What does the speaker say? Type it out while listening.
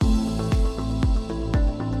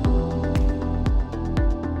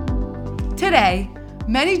Today,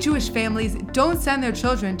 many Jewish families don't send their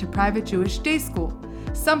children to private Jewish day school.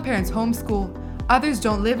 Some parents homeschool, others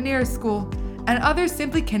don't live near a school, and others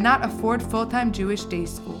simply cannot afford full-time Jewish day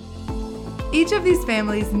school. Each of these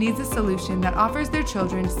families needs a solution that offers their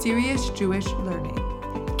children serious Jewish learning.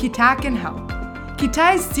 Kita can help.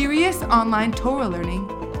 Kita is serious online Torah learning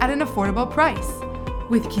at an affordable price.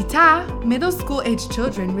 With Kita, middle school-aged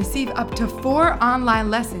children receive up to 4 online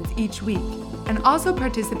lessons each week and also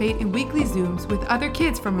participate in weekly Zooms with other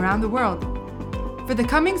kids from around the world. For the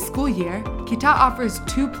coming school year, Kita offers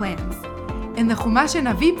 2 plans. In the Chumash and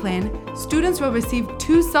Navi plan, students will receive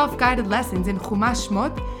 2 self-guided lessons in Chumash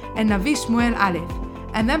Shmot and Navi Shmuel Aleph,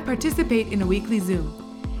 and then participate in a weekly Zoom.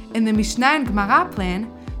 In the Mishnah and Gemara plan,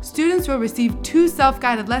 students will receive 2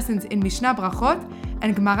 self-guided lessons in Mishnah Brachot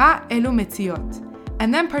and Gemara Elu Metziot,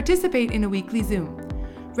 and then participate in a weekly Zoom.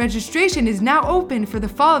 Registration is now open for the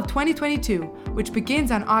fall of 2022, which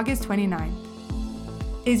begins on August 29th.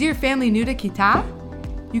 Is your family new to Kita?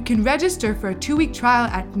 You can register for a 2-week trial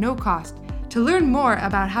at no cost. To learn more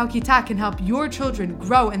about how Kita can help your children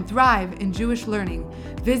grow and thrive in Jewish learning,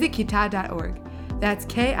 visit kita.org. That's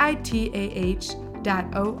KITAH.org.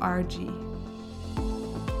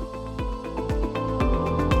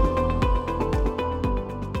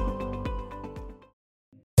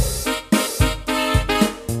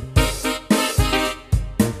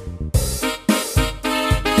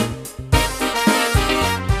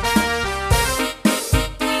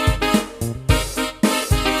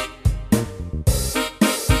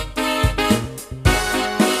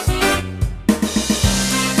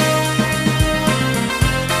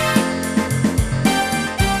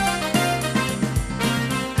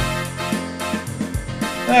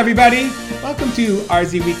 Hello, everybody. Welcome to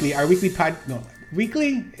RZ Weekly, our weekly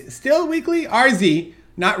still weekly? RZ,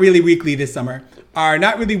 not really weekly this summer, our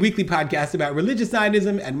not really weekly podcast about religious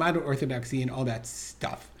Zionism and modern orthodoxy and all that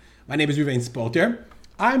stuff. My name is Ruvain Spolter.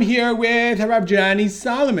 I'm here with Harav Johnny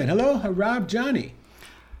Solomon. Hello, Harav Johnny.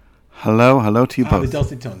 Hello to you both. The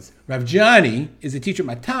dulcet tones. Rav Johnny is a teacher at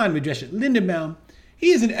Matan Midrash at Lindenbaum.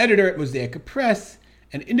 He is an editor at Mosaic Press,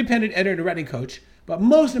 an independent editor and writing coach. But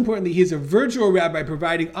most importantly, he's a virtual rabbi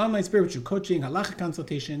providing online spiritual coaching, halacha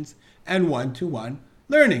consultations, and one-to-one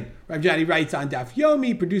learning. Rav Johnny writes on Daf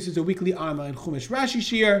Yomi, produces a weekly online Chumash Rashi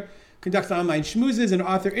Shir, conducts online shmoozes and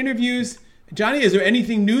author interviews. Johnny, is there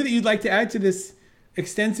anything new that you'd like to add to this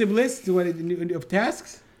extensive list of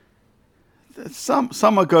tasks?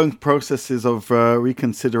 Some are going processes of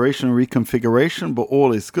reconsideration, reconfiguration, but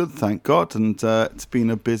all is good, thank God. And it's been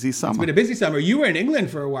a busy summer. It's been a busy summer. You were in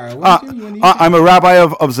England for a while. I'm a rabbi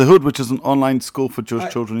of Zehud, which is an online school for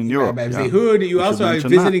Jewish children in Europe. Rabbi of Zehud. You also are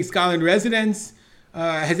visiting scholar in residence.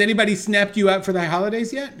 Has anybody snapped you up for the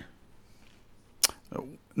holidays yet?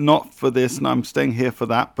 Not for this, and I'm staying here for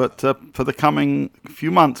that. But for the coming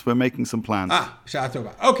few months, we're making some plans. Sha'ah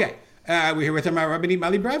tova. Okay. We're here with Rabbanit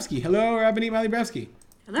Mali Bravsky. Hello, Rabbanit Mali Bravsky.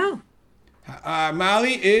 Hello.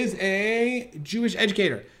 Mali is a Jewish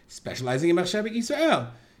educator specializing in Machshavah Yisrael.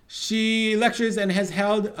 She lectures and has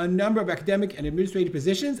held a number of academic and administrative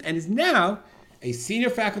positions and is now a senior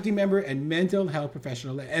faculty member and mental health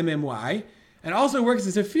professional at MMY, and also works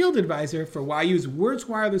as a field advisor for YU's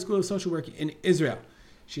Wurzweiler School of Social Work in Israel.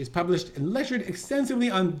 She has published and lectured extensively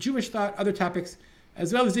on Jewish thought, other topics,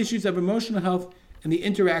 as well as issues of emotional health and the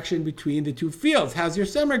interaction between the two fields. How's your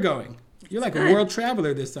summer going? You're like a world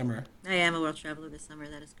traveler this summer. I am a world traveler this summer,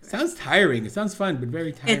 that is correct. Sounds tiring. It sounds fun, but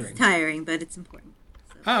very tiring. It's tiring, but it's important.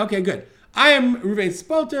 So. Okay, good. I am Ruvain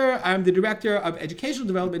Spolter. I'm the Director of Educational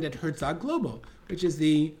Development at Herzog Global, which is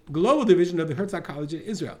the global division of the Herzog College in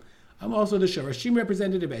Israel. I'm also the Shorashim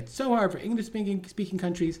representative at Zohar for English-speaking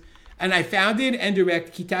countries, and I founded and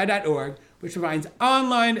direct Kita.org, which provides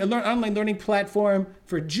online learning platform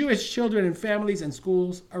for Jewish children and families and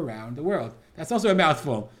schools around the world. That's also a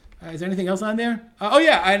mouthful. Is there anything else on there?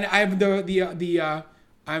 And I'm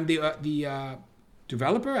the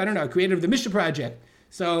developer. I don't know, creator of the Mishnah Project.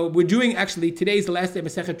 So we're doing today's the last day of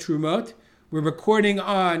Masechet Trumot. We're recording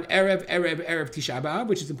on Erev Tisha B'Av,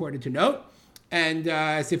 which is important to note. And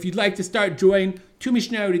so if you'd like to join 2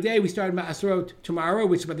 Mishnah today, we start Ma'asrot tomorrow,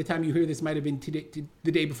 which by the time you hear this might have been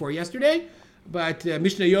the day before yesterday. But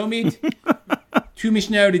Mishnah Yomit, 2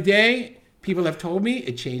 Mishnah today, people have told me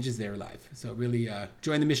it changes their life. So really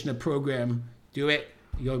join the Mishnah program, do it.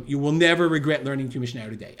 You will never regret learning 2 Mishnah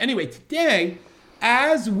today. Anyway, today,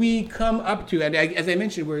 as we come up to, and as I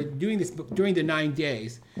mentioned, we're doing this during the 9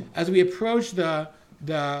 days, as we approach the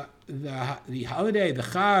holiday, the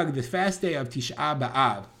Chag, the fast day of Tisha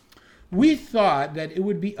B'Av, we thought that it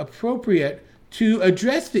would be appropriate to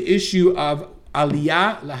address the issue of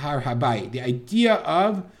Aliyah Lahar Habayit, the idea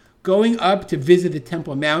of going up to visit the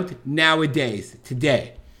Temple Mount nowadays,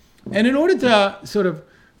 today. And in order to sort of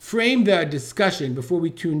frame the discussion before we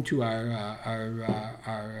tune to my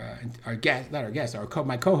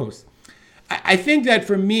co-host, I think that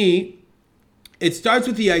for me, it starts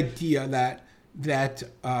with the idea that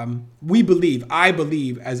I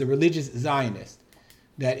believe as a religious Zionist,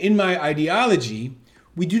 that in my ideology,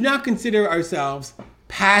 we do not consider ourselves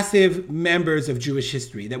passive members of Jewish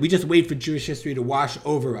history, that we just wait for Jewish history to wash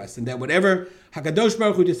over us, and that whatever HaKadosh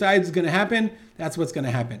Baruch Hu decides is going to happen, that's what's going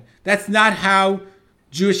to happen. That's not how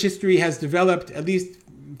Jewish history has developed, at least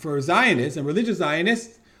for Zionists and religious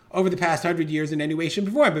Zionists, over the past 100 years in any way, shape,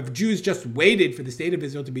 or form. If Jews just waited for the state of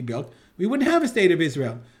Israel to be built, we wouldn't have a state of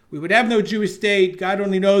Israel. We would have no Jewish state. God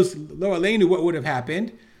only knows, lo aleinu, what would have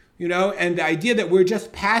happened. And the idea that we're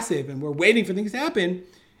just passive and we're waiting for things to happen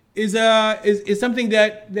is something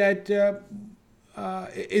that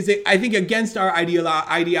is I think against our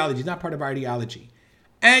ideology. It's not part of our ideology.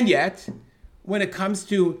 And yet, when it comes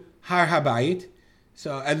to Har HaBayit,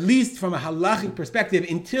 so at least from a halachic perspective,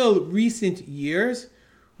 until recent years,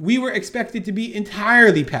 we were expected to be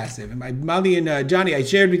entirely passive. And Mali and Johnny, I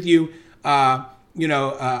shared with you, a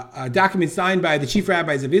document signed by the chief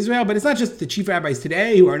rabbis of Israel, but it's not just the chief rabbis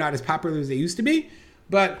today who are not as popular as they used to be,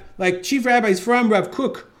 but like chief rabbis from Rav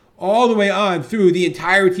Kook all the way on through the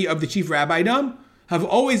entirety of the chief rabbidom have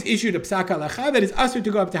always issued a psak halacha that is asur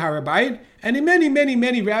to go up to Har HaBayit, and many, many,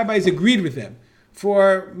 many rabbis agreed with them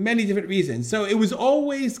for many different reasons. So it was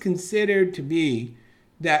always considered to be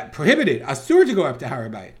that prohibited, asur to go up to Har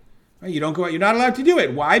HaBayit. Right? You don't go out, you're not allowed to do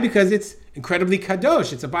it. Why? Because it's incredibly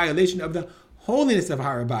kadosh. It's a violation of the holiness of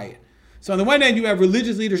Har HaBayit. So on the one hand, you have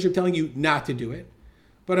religious leadership telling you not to do it,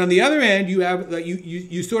 but on the other hand, you have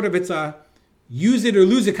you sort of, it's a use it or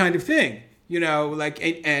lose it kind of thing,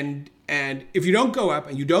 and if you don't go up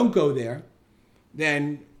and you don't go there,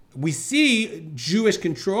 then we see Jewish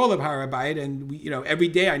control of Har HaBayit, and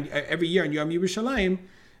every year on Yom Yerushalayim,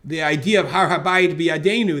 the idea of Har HaBayit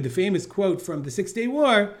biyadenu, the famous quote from the 6 Day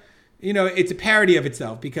War, it's a parody of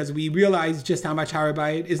itself, because we realize just how much Har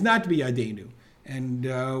HaBayit is not biyadenu, and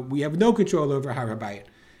we have no control over Har HaBayit.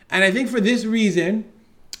 And I think for this reason,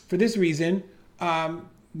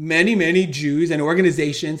 many, many Jews and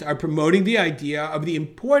organizations are promoting the idea of the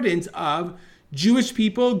importance of Jewish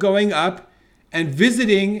people going up and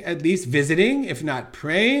visiting, if not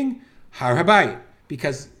praying, Har HaBayit,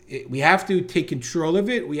 because we have to take control of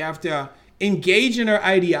it. We have to engage in our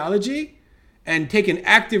ideology and take an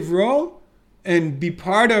active role and be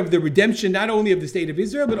part of the redemption, not only of the state of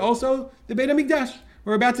Israel, but also the Beit HaMikdash.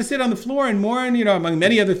 We're about to sit on the floor and mourn, among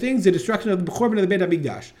many other things, the destruction of the Churban of the Beit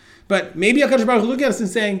HaMikdash. But maybe HaKadosh Baruch Hu look at us and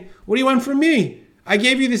saying, what do you want from me? I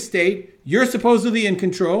gave you the state. You're supposedly in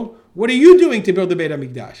control. What are you doing to build the Beit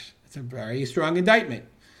HaMikdash? It's a very strong indictment.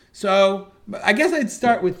 So I guess I'd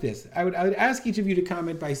start with this. I would ask each of you to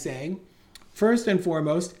comment by saying, first and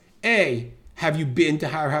foremost, A, have you been to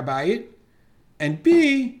Har HaBayit? And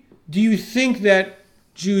B, do you think that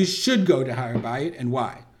Jews should go to Har HaBayit, and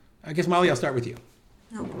why? I guess, Molly, I'll start with you.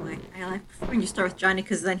 Oh boy, I like when you start with Johnny,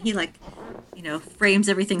 because then he frames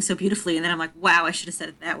everything so beautifully, and then I'm like, wow, I should have said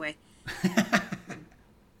it that way. Do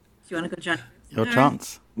you want to go, Johnny? Your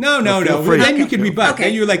chance. No. Then you can rebut. Okay.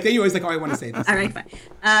 Then you're always like, oh, I want to say this. All right, fine.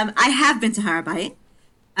 I have been to Har HaBayit.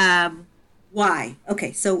 Why?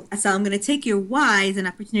 Okay, so I'm going to take your why as an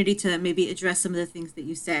opportunity to maybe address some of the things that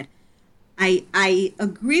you said. I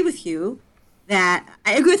agree with you that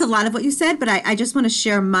I agree with a lot of what you said, but I just want to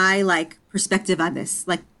share my perspective on this,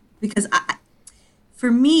 because for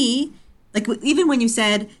me, even when you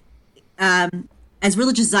said, as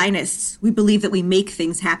religious Zionists, we believe that we make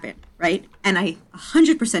things happen, right? And I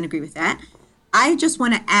 100% agree with that. I just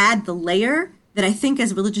want to add the layer that I think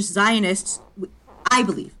as religious Zionists, I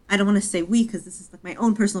believe, I don't want to say we, because this is my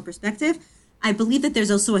own personal perspective. I believe that there's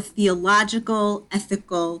also a theological,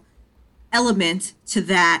 ethical element to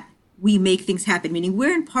that. We make things happen, meaning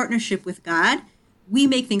we're in partnership with God. We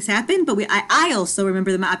make things happen, but I also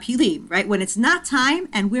remember the Ma'apilim, right? When it's not time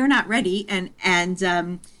and we're not ready, and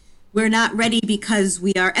we're not ready because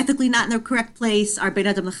we are ethically not in the correct place, our Ben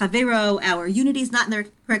Adam L'Chavero, our unity is not in the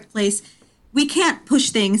correct place, we can't push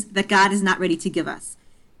things that God is not ready to give us.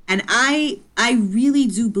 And I really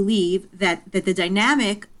do believe that the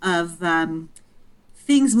dynamic of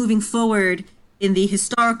things moving forward in the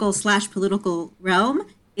historical/political realm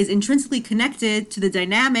is intrinsically connected to the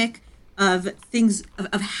dynamic of things,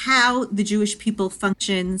 of how the Jewish people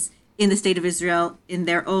functions in the state of Israel, in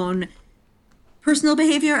their own personal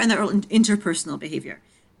behavior and their own interpersonal behavior.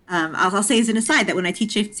 I'll say as an aside that when I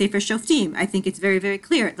teach Sefer Shoftim, I think it's very, very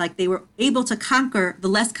clear, they were able to conquer the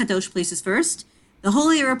less kadosh places first, the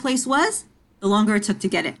holier a place was, the longer it took to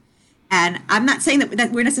get it. And I'm not saying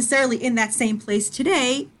that we're necessarily in that same place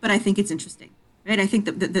today, but I think it's interesting, right? I think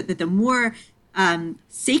that the more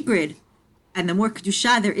sacred and the more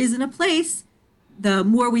kedusha there is in a place, the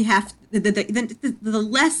more we have, the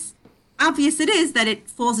less obvious it is that it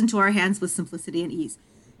falls into our hands with simplicity and ease.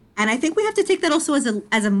 And I think we have to take that also as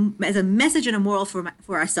a message and a moral for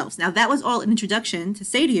ourselves. Now, that was all an introduction to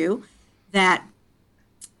say to you that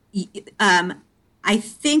I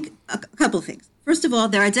think a couple of things. First of all,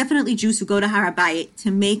 there are definitely Jews who go to Har HaBayit to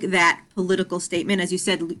make that political statement, as you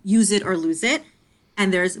said, use it or lose it.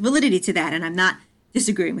 And there's validity to that, and I'm not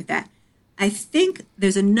disagreeing with that. I think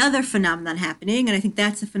there's another phenomenon happening, and I think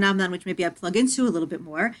that's a phenomenon which maybe I plug into a little bit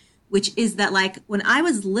more, which is that, like, when I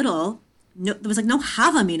was little, there was like no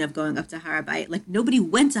havamin of going up to Har HaBayit. Like, nobody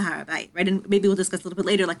went to Har HaBayit, right? And maybe we'll discuss a little bit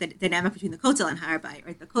later, like, the dynamic between the Kotel and Har HaBayit,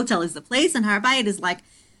 right? The Kotel is the place, and Har HaBayit is like,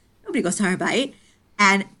 nobody goes to Har HaBayit.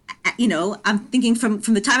 And, you know, I'm thinking from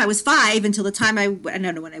the time I was 5 until the time I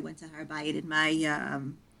don't know when I went to Har HaBayit in my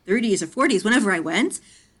 30s or 40s, whenever I went,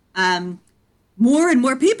 more and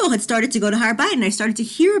more people had started to go to Har HaBayit, and I started to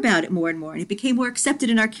hear about it more and more, and it became more accepted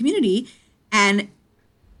in our community. And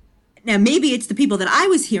now maybe it's the people that I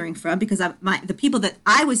was hearing from, because the people that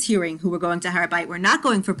I was hearing who were going to Har HaBayit were not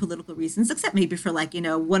going for political reasons, except maybe for, like, you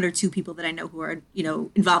know, 1 or 2 people that I know who are, you know,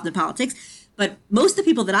 involved in politics. But most of the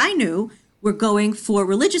people that I knew were going for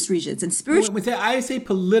religious reasons and spiritual. With that, I say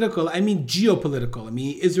political, I mean geopolitical. I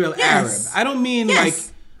mean Israel Yes. Arab. I don't mean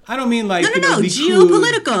Yes. like No, you know, Likud.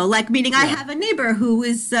 geopolitical, like meaning I have a neighbor who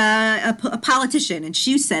is a politician, and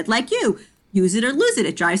she said, like you, use it or lose it.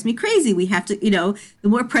 It drives me crazy. We have to, you know, the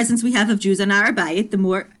more presence we have of Jews on Har HaBayit, the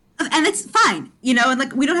more, and it's fine, you know, and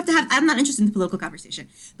like we don't have to have, I'm not interested in the political conversation,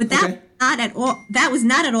 but that was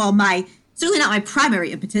not at all certainly not my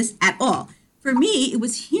primary impetus at all. For me, it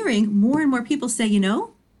was hearing more and more people say, you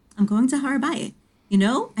know, I'm going to Har HaBayit. You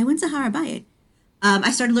know, I went to Har HaBayit.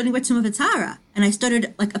 I started learning about Tumah V'Tahara, and I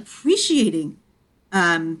started like appreciating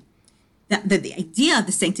the idea of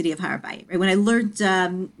the sanctity of Har HaBayit. Right? When I learned,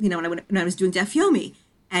 you know, when I was doing Daf Yomi,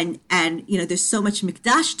 and you know, there's so much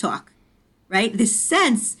Mikdash talk, right? This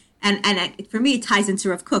sense, and for me, it ties into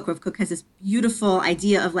Rav Kook. Rav Kook has this beautiful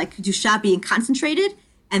idea of like Kedusha being concentrated,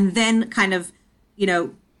 and then kind of, you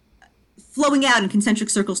know, flowing out in concentric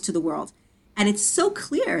circles to the world. And it's so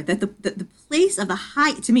clear that the place of the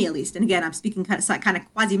high, to me at least, and again, I'm speaking kind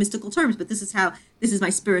of quasi-mystical terms, but this is my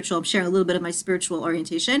spiritual, I'm sharing a little bit of my spiritual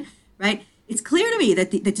orientation, right? It's clear to me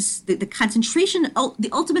that the concentration, the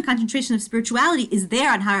ultimate concentration of spirituality is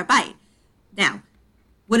there on Har HaBayit. Now,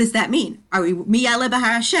 what does that mean? Are we miyale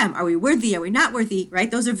b'har Hashem? Are we worthy? Are we not worthy?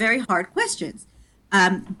 Right? Those are very hard questions.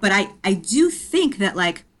 But I do think that,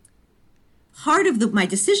 like, part of my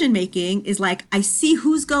decision making is like, I see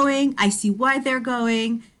who's going, I see why they're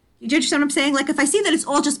going. You understand what I'm saying? Like, if I see that it's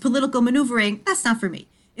all just political maneuvering, that's not for me.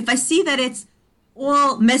 If I see that it's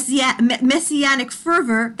all messianic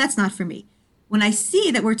fervor, that's not for me. When I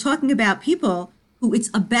see that we're talking about people who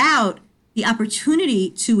it's about the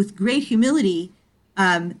opportunity to, with great humility,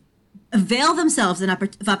 avail themselves of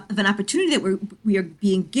an opportunity that we are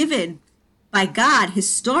being given by God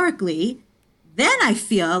historically, then I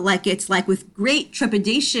feel like it's like with great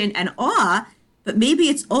trepidation and awe, but maybe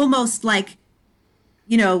it's almost like,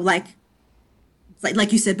 you know, like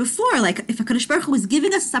you said before, like if HaKadosh Baruch Hu was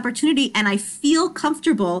giving us this opportunity and I feel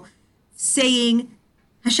comfortable saying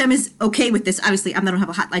Hashem is okay with this. Obviously, I don't have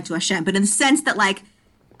a hotline to Hashem, but in the sense that, like,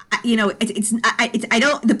 you know, I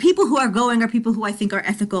don't, the people who are going are people who I think are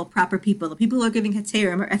ethical, proper people. The people who are giving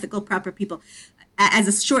Heterim are ethical, proper people. As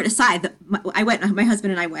a short aside, my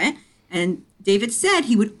husband and I went, and David said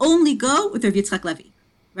he would only go with Rav Yitzchak Levi,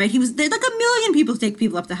 right? There's like 1 million people who take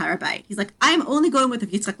people up to Har HaBayit. He's like, I'm only going with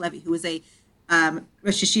Rav Yitzchak Levi, who is a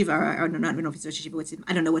Rosh Yeshiva, or no, I don't know if he's Rosh Yeshiva.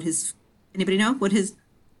 I don't know anybody know what his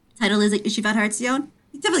title is at Yeshivat Har Etzion?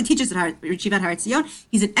 He definitely teaches at Yeshivat Har Etzion.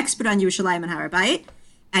 He's an expert on Yerushalayim and Har HaBayit,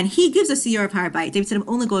 and he gives a siyur of Har HaBayit. David said, I'm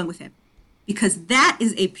only going with him because that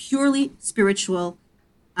is a purely spiritual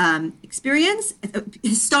experience, a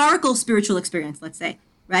historical spiritual experience, let's say.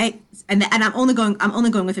 Right, and I'm only going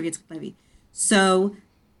with Rav Yitzchak Levi. So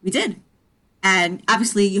we did, and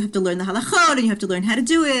obviously you have to learn the halachot and you have to learn how to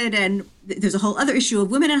do it. And there's a whole other issue of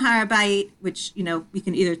women in Har HaBayit, which, you know, we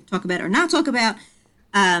can either talk about or not talk about.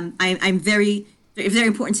 I'm very, very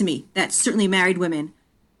important to me that certainly married women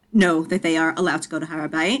know that they are allowed to go to Har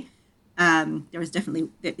HaBayit. There's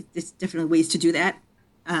definitely ways to do that.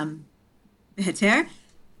 Heter,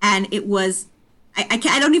 and it was.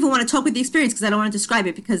 I don't even want to talk with the experience because I don't want to describe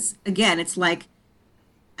it because, again, it's like,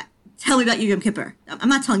 tell me about your Yom Kippur. I'm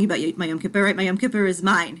not telling you about my Yom Kippur, right? My Yom Kippur is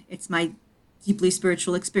mine. It's my deeply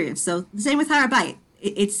spiritual experience. So the same with Har HaBayit.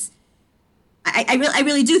 I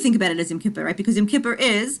really do think about it as Yom Kippur, right? Because Yom Kippur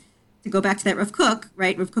is, to go back to that Rav Kook,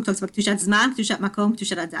 right? Rav Kook talks about Kedushat Zman, Kedushat Makom,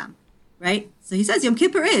 Kedushat Adam, right? So he says Yom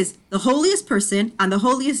Kippur is the holiest person on the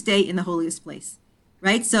holiest day in the holiest place,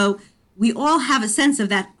 right? So we all have a sense of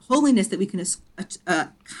that holiness that we can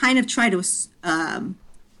kind of try to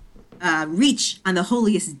reach on the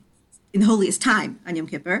holiest time on Yom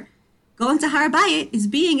Kippur. Going to Har HaBayit is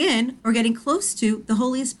being in or getting close to the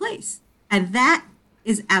holiest place. And that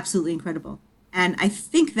is absolutely incredible. And I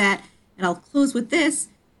think that, and I'll close with this,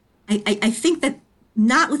 I think that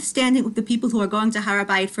notwithstanding the people who are going to Har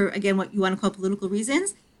HaBayit for, again, what you want to call political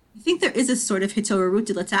reasons, I think there is a sort of hitorarut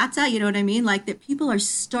dilatata, you know what I mean? Like that people are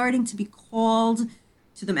starting to be called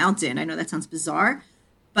to the mountain. I know that sounds bizarre,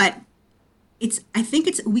 but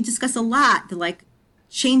we discuss a lot the like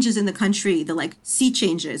changes in the country, the like sea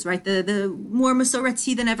changes, right? The more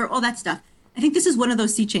Masorati than ever, all that stuff. I think this is one of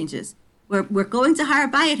those sea changes where going to Har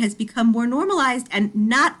HaBayit has become more normalized, and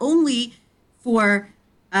not only for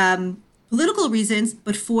political reasons,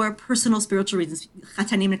 but for personal spiritual reasons.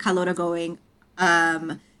 Chatanim and Kalot are going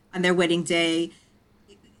on their wedding day.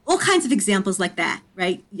 All kinds of examples like that,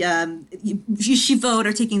 right? Yeshivot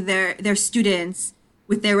are taking their students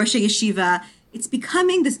with their Rosh Yeshiva. It's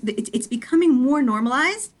becoming more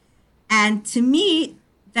normalized, and to me,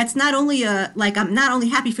 that's not only I'm not only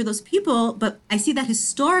happy for those people, but I see that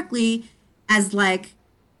historically as like,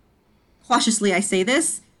 cautiously I say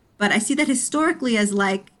this, but I see that historically as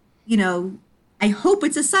like, I hope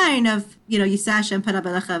it's a sign of, Yisah Hashem Panav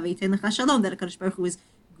Elecha V'Yitein Lecha Shalom, that HaKadosh Baruch Hu is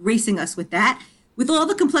gracing us with that, with all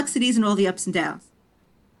the complexities and all the ups and downs.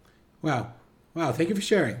 Wow. Thank you for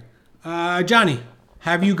sharing. Johnny,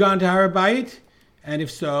 have you gone to Har HaBayit? And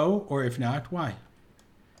if so, or if not, why?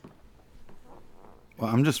 Well,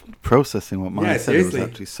 I'm just processing what Maya said. Seriously. It was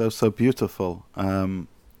actually so beautiful.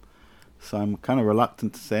 So I'm kind of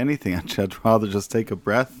reluctant to say anything. Actually, I'd rather just take a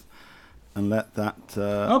breath and let that.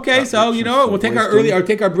 Okay, that so you know what? We'll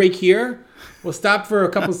take our break here. We'll stop for a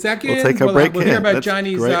couple seconds. We'll take a break. We'll hear about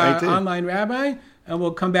Johnny's online rabbi, and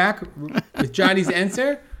we'll come back with Johnny's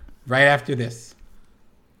answer right after this.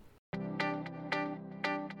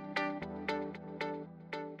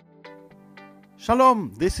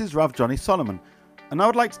 Shalom, this is Rav Johnny Solomon, and I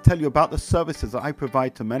would like to tell you about the services that I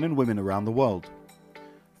provide to men and women around the world.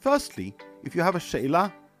 Firstly, if you have a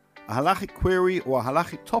she'ilah, a halachic query, or a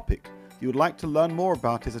halachic topic you would like to learn more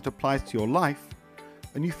about as it applies to your life,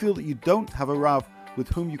 and you feel that you don't have a Rav with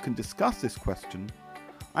whom you can discuss this question,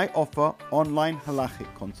 I offer online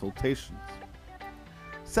halachic consultations.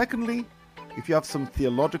 Secondly, if you have some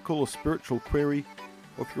theological or spiritual query,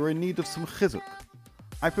 or if you're in need of some chizuk,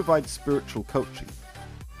 I provide spiritual coaching.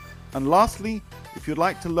 And lastly, if you'd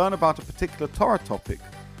like to learn about a particular Torah topic,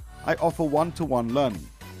 I offer one-to-one learning.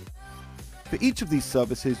 For each of these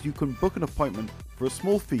services, you can book an appointment for a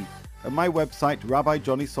small fee at my website,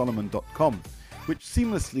 rabbijohnnysolomon.com, which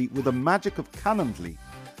seamlessly, with the magic of Calendly,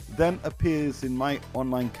 then appears in my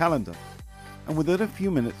online calendar. And within a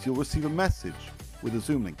few minutes, you'll receive a message with a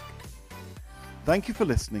Zoom link. Thank you for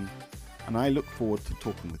listening, and I look forward to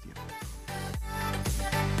talking with you.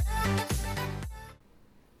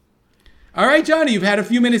 All right, Johnny, you've had a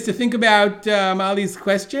few minutes to think about Mali's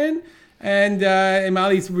question and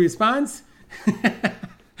Mali's response.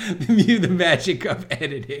 View the magic of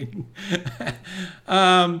editing.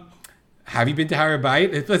 Have you been to Har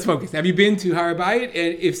HaBayit? Let's focus. Have you been to Har HaBayit?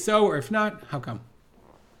 And if so, or if not, how come?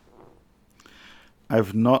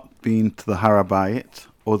 I've not been to the Har HaBayit,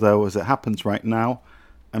 although as it happens right now,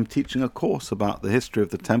 I'm teaching a course about the history of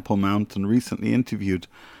the Temple Mount and recently interviewed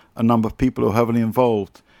a number of people who are heavily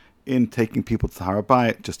involved in taking people to Har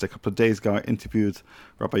HaBayit. Just a couple of days ago, I interviewed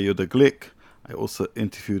Rabbi Yehuda Glick. I also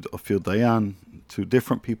interviewed Ophir Dayan, two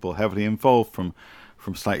different people heavily involved from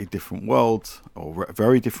slightly different worlds, or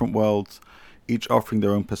very different worlds, each offering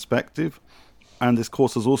their own perspective. And this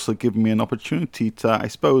course has also given me an opportunity to, I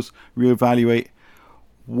suppose, reevaluate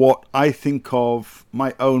what I think of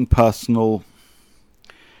my own personal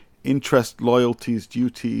interest, loyalties,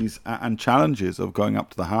 duties, and challenges of going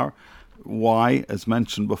up to the Har. Why, as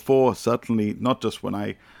mentioned before, certainly not just when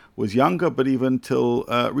I was younger, but even till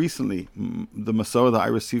recently. The Masorah that I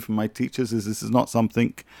received from my teachers is this is not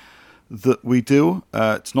something that we do.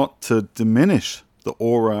 It's not to diminish the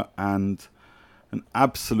aura and an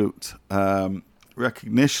absolute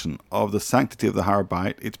recognition of the sanctity of the Har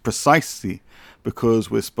HaBayit. It's precisely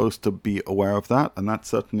because we're supposed to be aware of that, and that's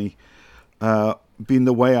certainly been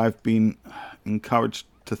the way I've been encouraged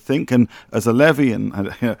to think. And as a Levi,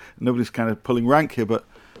 and nobody's kind of pulling rank here, but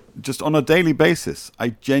just on a daily basis, I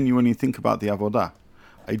genuinely think about the Avodah.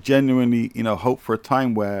 I genuinely, hope for a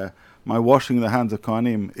time where my washing the hands of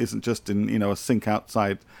Kohanim isn't just in, a sink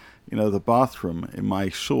outside, the bathroom in my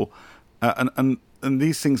shul. And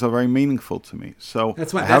these things are very meaningful to me. So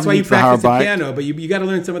that's why you practice the piano, but you got to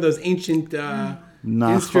learn some of those ancient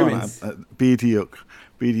instruments.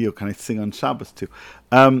 B'diuk, and I sing on Shabbos too.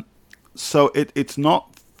 So it's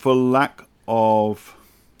not for lack of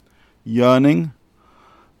yearning.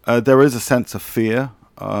 There is a sense of fear,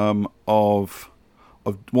 of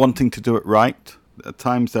wanting to do it right. At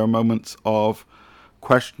times there are moments of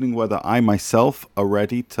questioning whether I myself are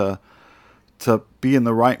ready to be in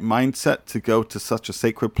the right mindset to go to such a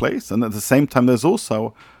sacred place. And at the same time, there's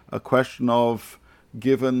also a question of,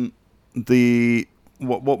 given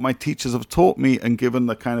what my teachers have taught me and given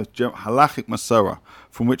the kind of halachic Masorah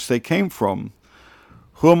from which they came from,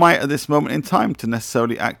 who am I at this moment in time to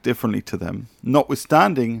necessarily act differently to them,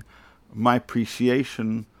 notwithstanding my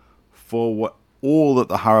appreciation for all that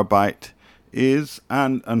the Har HaBayit is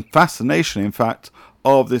and fascination, in fact,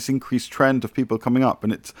 of this increased trend of people coming up.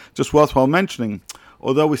 And it's just worthwhile mentioning,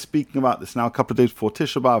 although we're speaking about this now a couple of days before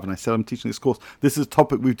Tisha B'Av, and I said I'm teaching this course, this is a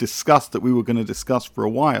topic we've discussed that we were going to discuss for a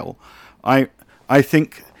while. I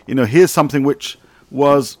think, here's something which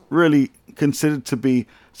was really considered to be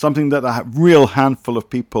something that a real handful of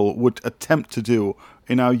people would attempt to do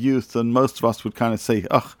in our youth, and most of us would kind of say,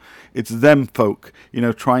 it's them folk,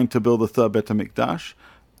 trying to build a third Beit HaMikdash,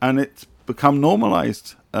 and it's become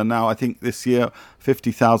normalized. And now I think this year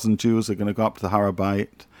 50,000 Jews are going to go up to the Har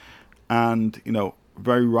HaBayit, and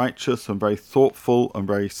very righteous and very thoughtful and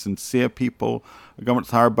very sincere people are going up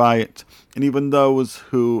to the Har HaBayit. And even those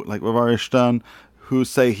who, like Rav Aryeh Stern, who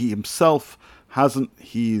say he himself hasn't,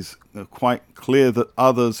 he's quite clear that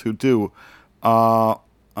others who do are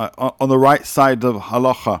on the right side of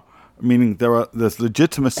halacha, meaning there's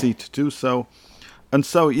legitimacy to do so. And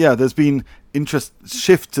so, there's been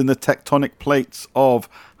shifts in the tectonic plates of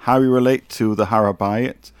how we relate to the Har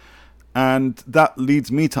HaBayit, and that leads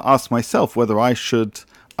me to ask myself whether I should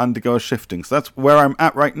undergo a shifting. So that's where I'm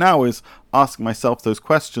at right now, is asking myself those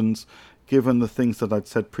questions, given the things that I'd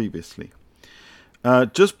said previously.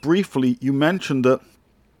 Just briefly, you mentioned that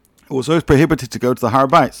it was always prohibited to go to the Har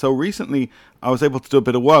HaBayit. So recently, I was able to do a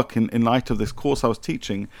bit of work in light of this course I was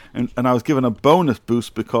teaching, and I was given a bonus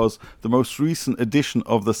boost because the most recent edition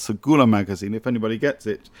of the Segula magazine, if anybody gets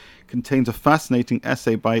it, contains a fascinating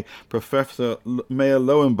essay by Professor Meir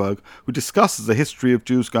Lowenberg, who discusses the history of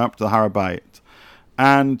Jews going up to the Har HaBayit.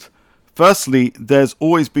 And firstly, there's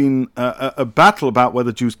always been a battle about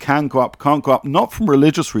whether Jews can go up, can't go up, not from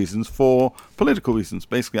religious reasons, for political reasons.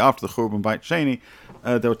 Basically, after the Churban Beit Sheni,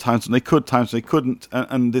 there were times when they could, times when they couldn't,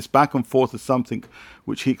 and this back and forth is something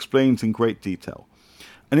which he explains in great detail.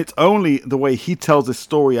 And it's only the way he tells this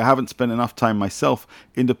story, I haven't spent enough time myself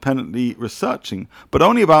independently researching, but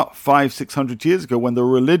only about 500-600 years ago, when the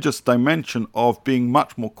religious dimension of being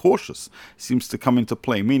much more cautious seems to come into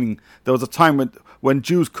play, meaning there was a time when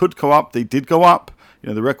Jews could go up, they did go up.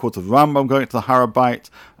 The records of Rambam going to the Har HaBayit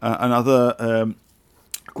and other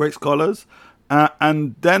great scholars.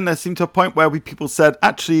 And then there seemed to a point where people said,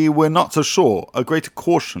 actually, we're not so sure. A greater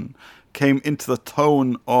caution came into the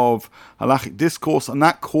tone of halachic discourse, and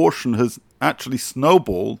that caution has actually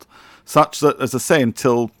snowballed, such that, as I say,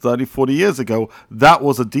 until 30, 40 years ago, that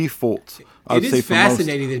was a default. It is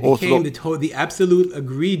fascinating that it became the absolute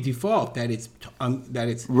agreed default, that it's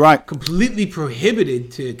right, completely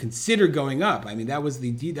prohibited to consider going up. I mean, that was what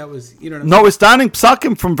I'm saying? Notwithstanding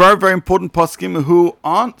psakim from very, very important poskim who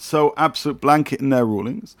aren't so absolute blanket in their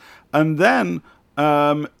rulings. And then,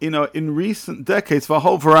 in recent decades, for a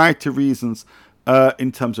whole variety of reasons,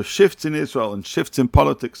 in terms of shifts in Israel and shifts in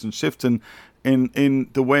politics and shifts in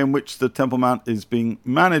the way in which the Temple Mount is being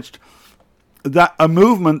managed, that a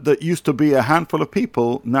movement that used to be a handful of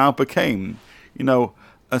people now became,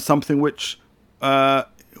 something which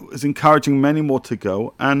is encouraging many more to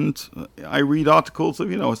go. And I read articles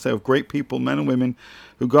of, of great people, men and women,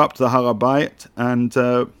 who go up to the Har HaBayit,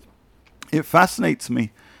 and it fascinates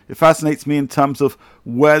me. It fascinates me in terms of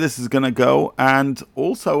where this is going to go, and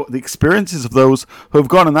also the experiences of those who have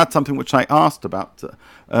gone. And that's something which I asked about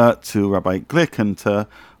to Rabbi Glick and to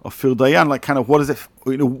Ophir Dayan, like kind of what is it,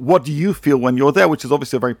 what do you feel when you're there, which is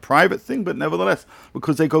obviously a very private thing, but nevertheless,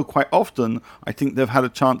 because they go quite often, I think they've had a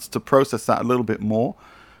chance to process that a little bit more.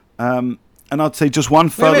 And I'd say just one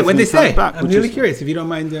further thing. What did they say? I'm really curious, if you don't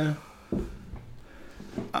mind.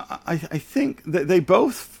 I think that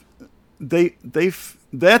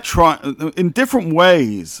they're trying in different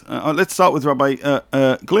ways. Let's start with Rabbi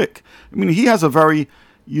Glick. I mean, he has a very,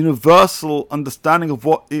 universal understanding of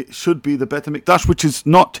what it should be, the Beit HaMikdash, which is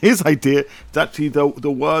not his idea. It's actually the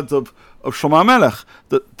words of Shlomo HaMelech,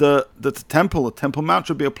 that the Temple Mount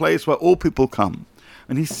should be a place where all people come.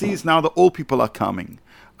 And he sees now that all people are coming.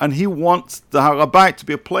 And he wants the Har HaBayit to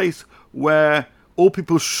be a place where all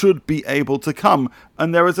people should be able to come.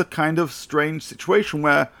 And there is a kind of strange situation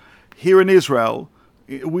where here in Israel,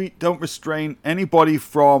 we don't restrain anybody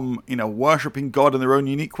from, worshipping God in their own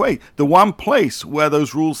unique way. The one place where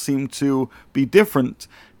those rules seem to be different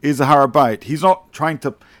is the Har HaBayit. He's not trying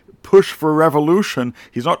to push for a revolution.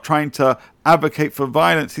 He's not trying to advocate for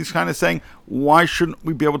violence. He's kind of saying, why shouldn't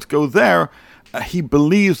we be able to go there? He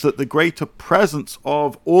believes that the greater presence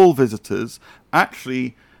of all visitors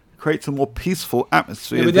actually creates a more peaceful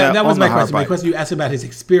atmosphere. Yeah, but that was my question. My question, you asked about his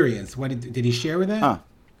experience. What did he share with that?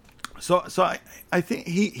 So I think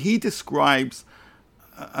he describes,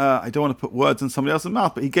 I don't want to put words in somebody else's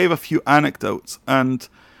mouth, but he gave a few anecdotes and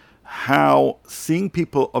how seeing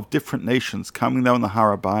people of different nations coming there on the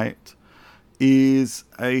Har HaBayit is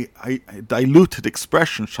a diluted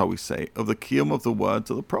expression, shall we say, of the kiyum of the words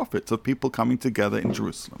of the prophets, of people coming together in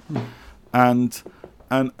Jerusalem. And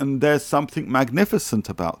there's something magnificent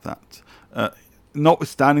about that.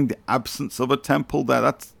 Notwithstanding the absence of a temple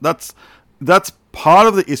there, that's part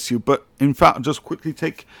of the issue, but in fact, I'll just quickly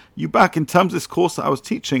take you back. In terms of this course that I was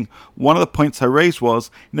teaching, one of the points I raised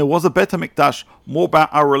was a Beit HaMikdash more about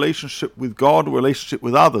our relationship with God, relationship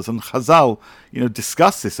with others? And Chazal,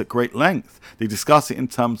 discuss this at great length. They discuss it in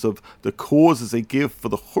terms of the causes they give for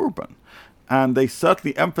the Churban. And they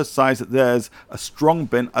certainly emphasize that there's a strong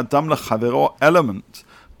ben Adam lechavero element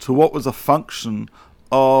to what was a function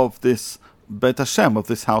of this Beit Hashem, of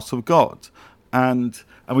this house of God. And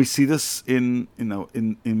we see this in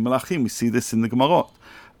Melachim, we see this in the Gemarot.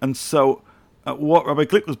 And so what Rabbi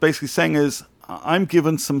Glick was basically saying is, I'm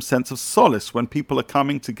given some sense of solace when people are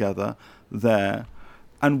coming together there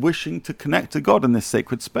and wishing to connect to God in this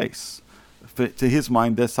sacred space. To his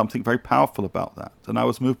mind, there's something very powerful about that. And I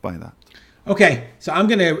was moved by that. Okay, so I'm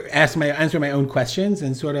going to answer my own questions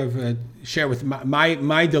and sort of share with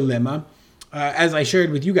my dilemma. As I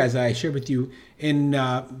shared with you guys, I shared with you in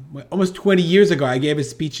almost 20 years ago, I gave a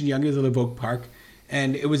speech in Young Israel Oak Park,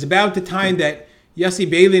 and it was about the time that Yossi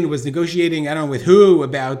Beilin was negotiating, I don't know with who,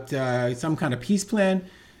 about some kind of peace plan,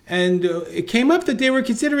 and it came up that they were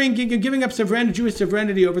considering giving up Jewish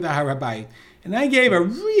sovereignty over the Har HaBayit. And I gave a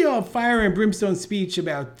real fire and brimstone speech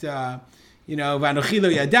about, Vanochi lo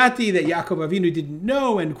yadati, that Yaakov Avinu didn't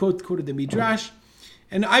know, and quoted the Midrash.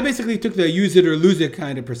 And I basically took the use it or lose it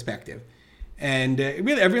kind of perspective. And a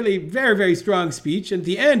really very, very strong speech. And at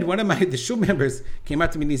the end, one of the shul members came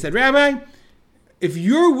up to me and he said, Rabbi, if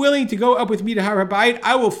you're willing to go up with me to Har HaBayit,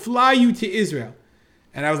 I will fly you to Israel.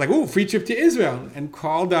 And I was like, ooh, free trip to Israel. And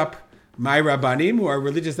called up my Rabbanim, who are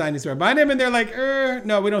religious Zionist Rabbanim, and they're like,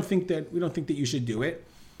 no, we don't think that you should do it.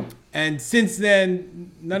 And since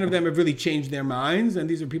then, none of them have really changed their minds. And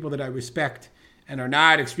these are people that I respect and are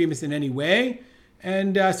not extremists in any way.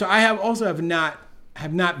 And so I have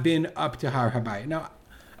not been up to Har HaBayit. Now,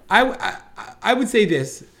 I would say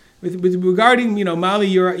this with regarding Mali,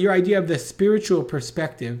 your idea of the spiritual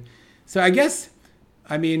perspective. So I guess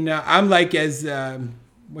I'm like as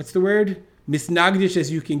what's the word, misnagdish as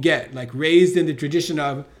you can get, like raised in the tradition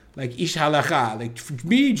of like ish halacha. Like for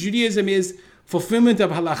me, Judaism is fulfillment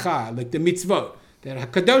of halacha, like the mitzvot. That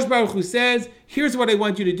Hakadosh Baruch Hu says, here's what I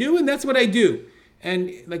want you to do, and that's what I do.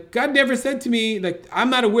 And like God never said to me, like I'm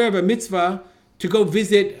not aware of a mitzvah to go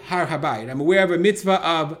visit Har HaBayit. I'm aware of a mitzvah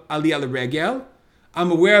of Aliyah L'Regel.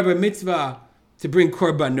 I'm aware of a mitzvah to bring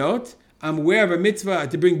korbanot. I'm aware of a mitzvah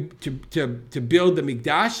to bring to build the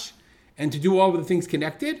Mikdash and to do all of the things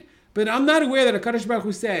connected. But I'm not aware that HaKadosh Baruch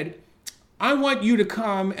Hu said, I want you to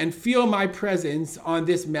come and feel my presence on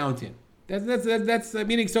this mountain. That's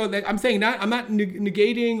meaning. So that I'm saying I'm not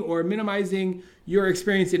negating or minimizing your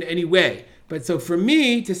experience in any way. But so for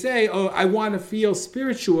me to say, I want to feel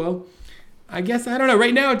spiritual, I guess I don't know.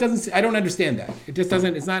 Right now, it doesn't. I don't understand that. It just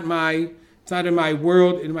doesn't. It's not in my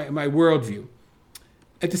world, in my worldview.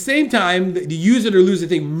 At the same time, the use it or lose it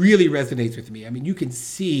thing really resonates with me. I mean, you can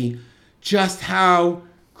see just how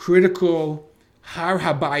critical Har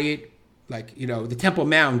HaBayit, the Temple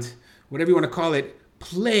Mount, whatever you want to call it,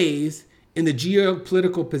 plays in the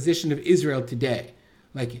geopolitical position of Israel today.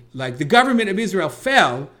 Like the government of Israel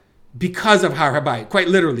fell because of Har HaBayit, quite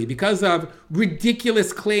literally, because of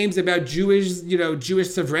ridiculous claims about Jewish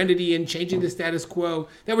sovereignty and changing the status quo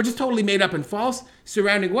that were just totally made up and false,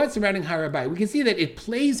 surrounding what? Surrounding Har HaBayit. We can see that it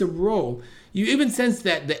plays a role. You even sense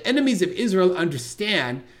that the enemies of Israel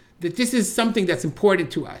understand that this is something that's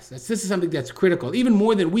important to us. This is something that's critical, even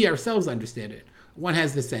more than we ourselves understand it. one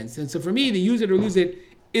has the sense. And so for me, the use it or lose it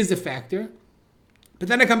is a factor. But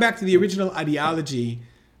then I come back to the original ideology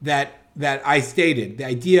that I stated, the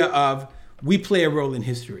idea of we play a role in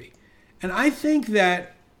history. And I think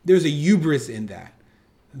that there's a hubris in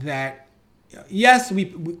that yes, we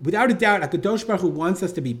without a doubt, HaKadosh Baruch Hu wants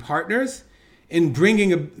us to be partners in bringing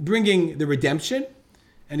the redemption,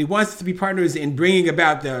 and he wants us to be partners in bringing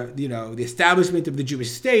about the establishment of the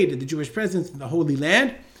Jewish state and the Jewish presence in the Holy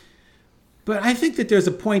Land. But I think that there's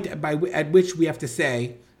a point at which we have to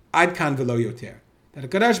say, Ad kan v'lo yoter. That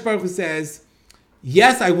HaKadosh Baruch Hu says,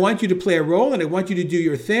 yes, I want you to play a role and I want you to do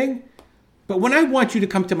your thing, but when I want you to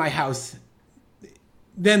come to my house,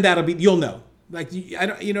 then you'll know. Like, you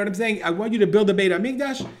know what I'm saying? I want you to build a Beit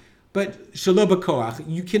HaMikdash, but shelo b'koach.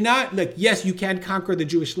 You cannot, yes, you can conquer the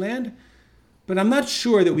Jewish land, but I'm not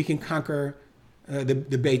sure that we can conquer the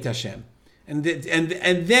Beit Hashem. And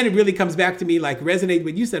then it really comes back to me, resonate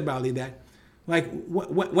what you said, Bali, that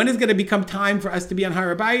when is going to become time for us to be on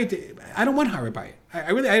Har HaBayit? I don't want Har HaBayit.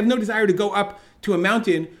 I have no desire to go up to a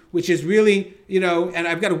mountain, which is really, and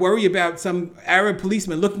I've got to worry about some Arab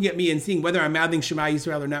policeman looking at me and seeing whether I'm mouthing Shema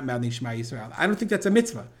Yisrael or not mouthing Shema Yisrael. I don't think that's a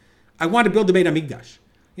mitzvah. I want to build a Beit HaMikdash.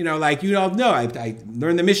 You all know, I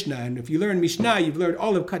learned the Mishnah, and if you learn Mishnah, you've learned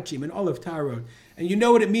all of Kachim and all of Tarot, and you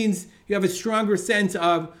know what it means. You have a stronger sense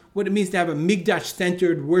of what it means to have a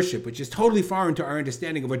Mikdash-centered worship, which is totally foreign to our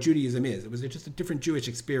understanding of what Judaism is. It was just a different Jewish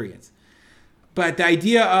experience. But the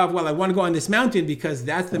idea of, I want to go on this mountain because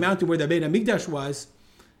that's the mountain where the Beit HaMikdash was,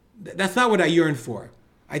 that's not what I yearn for.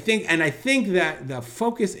 I think that the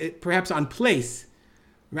focus, perhaps on place,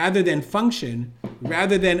 rather than function,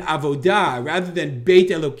 rather than avodah, rather than Beit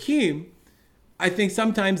Elokim, I think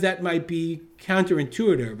sometimes that might be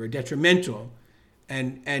counterintuitive or detrimental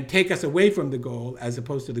and take us away from the goal as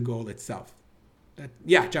opposed to the goal itself.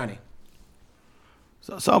 Johnny.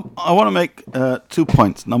 So I want to make 2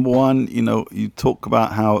 points. Number one, you talk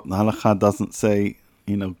about how the halakha doesn't say,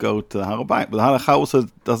 go to Har HaBayit, but the halakha also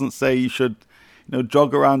doesn't say you should,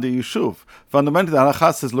 jog around the yeshuv. Fundamentally, the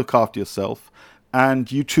halakha says look after yourself, and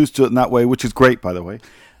you choose to do it in that way, which is great, by the way.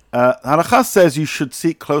 Halakha says you should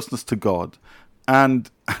seek closeness to God, and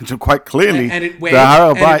quite clearly, the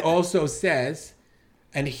Har HaBayit, and it also says,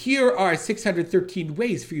 and here are 613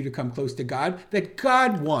 ways for you to come close to God that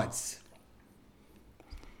God wants.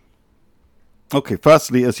 Okay,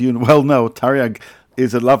 firstly, as you well know, Tariag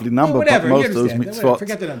is a lovely number, but most of those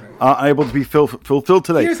mitzvot are able to be fulfilled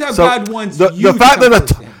today. Here's how God wants the fact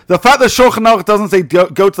that Shulchan Aruch doesn't say go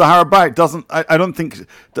to the Har HaBayit I don't think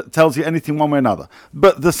that tells you anything one way or another.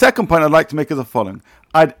 But the second point I'd like to make is the following: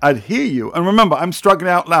 I'd hear you, and remember, I'm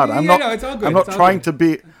struggling out loud. I'm not trying to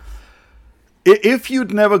be. If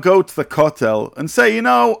you'd never go to the Kotel and say,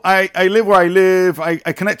 I live where I live, I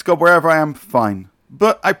connect to God wherever I am, fine.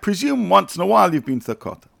 But I presume once in a while you've been to the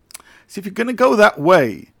Kotel. So if you're going to go that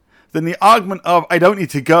way, then the argument of I don't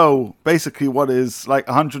need to go basically what is like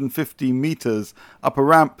 150 meters up a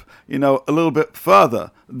ramp, a little bit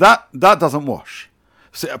further, that doesn't wash.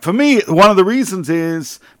 So for me, one of the reasons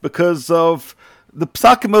is because of the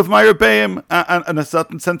psakim of my Rebbeim and a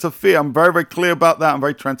certain sense of fear. I'm very, very clear about that. I'm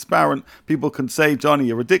very transparent. People can say, Johnny,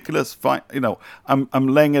 you're ridiculous. Fine. I'm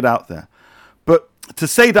laying it out there. But to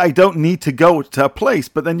say that I don't need to go to a place,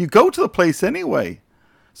 but then you go to the place anyway.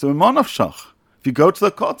 So in Monavshach, if you go to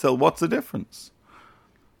the Kotel, what's the difference?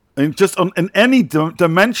 And just in any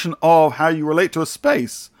dimension of how you relate to a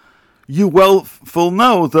space, you full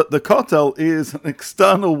know that the Kotel is an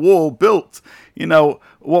external wall built,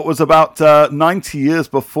 what was about 90 years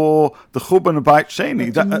before the Churban Beit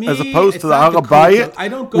Sheni, as opposed to the Har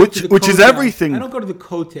HaBayit, which is everything. I don't go to the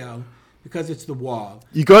Kotel because it's the wall.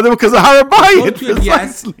 You go there because of Har HaBayit.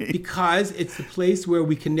 Yes, because it's the place where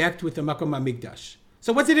we connect with the Makom HaMikdash.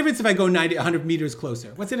 So what's the difference if I go 100 meters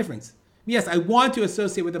closer? What's the difference? Yes, I want to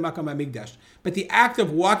associate with the Makom HaMikdash, but the act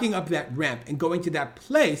of walking up that ramp and going to that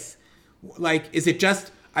place, is it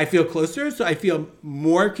just I feel closer, so I feel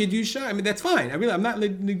more Kedusha? I mean, that's fine. I'm not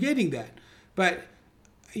negating that. But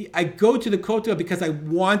I go to the Kotel because I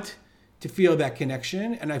want to feel that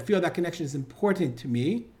connection, and I feel that connection is important to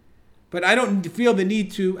me. But I don't feel the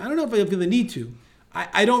need to, I don't know if I feel the need to.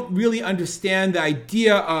 I don't really understand the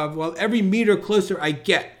idea of, every meter closer I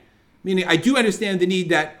get. Meaning, I do understand the need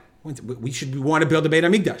that we want to build a Beit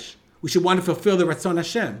HaMikdash. We should want to fulfill the Ratzon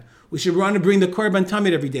Hashem. We should want to bring the Korban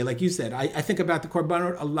Tamid every day, like you said. I think about the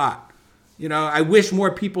Korbanot a lot. I wish more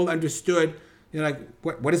people understood,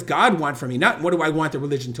 what does God want from me? Not what do I want the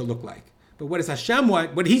religion to look like, but what does Hashem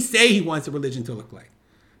want? What did He say He wants the religion to look like?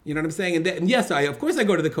 You know what I'm saying? And yes, of course I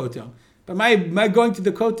go to the Kotel, but my going to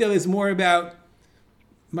the Kotel is more about,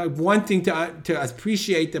 wanting to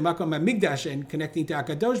appreciate the Makom HaMikdash and connecting to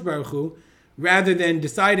HaKadosh Baruch Hu, rather than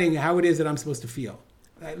deciding how it is that I'm supposed to feel,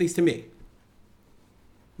 at least to me.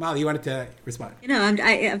 Molly, you wanted to respond?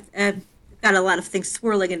 I've got a lot of things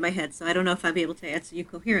swirling in my head, so I don't know if I'll be able to answer you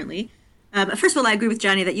coherently. First of all, I agree with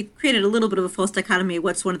Johnny that you created a little bit of a false dichotomy.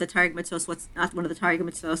 What's one of the Targum mitzvos, what's not one of the Targum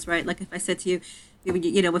mitzvos, right? Like if I said to you,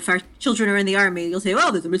 if our children are in the army, you'll say,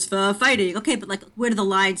 "Oh, there's a mitzvah of fighting." Okay, but like, where do the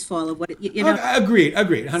lines fall of what you know? Agreed,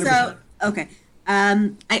 100%. So okay,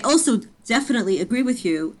 I also definitely agree with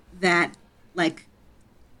you that like,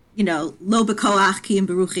 lo b'koach ki im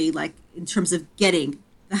beruchi, like in terms of getting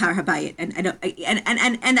the Har HaBayit, and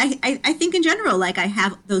I think in general, like I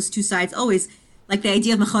have those two sides always. Like the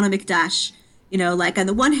idea of Mechon HaMikdash, like on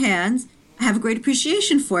the one hand, I have a great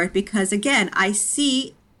appreciation for it because, again, I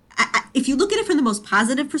see, if you look at it from the most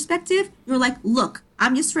positive perspective, you're like, look,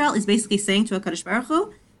 Am Yisrael is basically saying to HaKadosh Baruch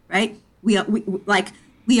Hu, right? We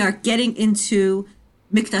are getting into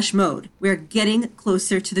Mikdash mode. We're getting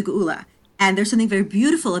closer to the Geula. And there's something very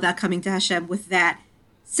beautiful about coming to Hashem with that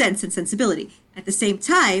sense and sensibility. At the same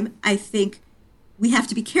time, I think we have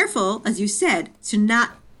to be careful, as you said, to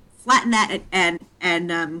not flatten that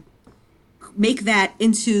and make that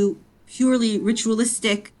into purely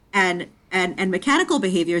ritualistic and mechanical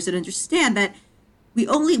behaviors, and understand that we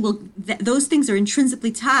only will those things are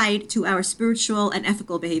intrinsically tied to our spiritual and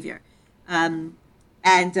ethical behavior.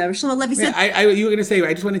 Shlomo Levi said, you were going to say,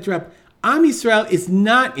 I just want to interrupt. Am Yisrael is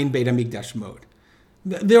not in Beit HaMikdash mode.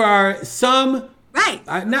 There are some. Right.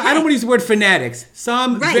 I don't want to use the word fanatics.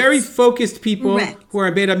 Some very focused people who are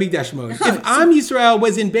in Beit HaMikdash mode. If Am Yisrael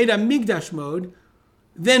was in Beit HaMikdash mode,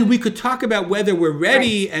 then we could talk about whether we're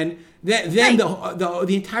ready, and then the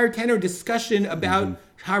entire tenor discussion about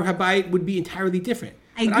Har HaBayit would be entirely different.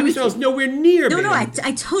 But Am Yisrael is nowhere near. No, I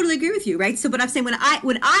totally agree with you, right? So, but I'm saying when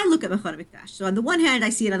I look at Mechon HaMikdash, so on the one hand, I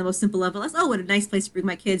see it on the most simple level as, what a nice place to bring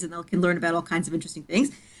my kids, and they can learn about all kinds of interesting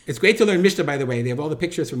things. It's great to learn Mishnah, by the way. They have all the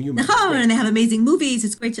pictures from you. And they have amazing movies.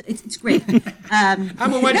 It's great. It's great. I'm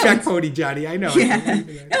a one-track pony, Johnny. I know. Yeah.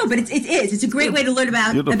 No, but it is. It's a great way to learn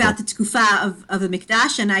about the tkufa of the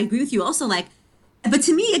Mikdash. And I agree with you also. Like, but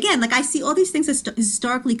to me, again, like I see all these things as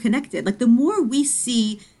historically connected. Like the more we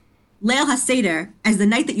see Leil HaSeder as the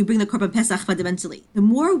night that you bring the Korban Pesach fundamentally, the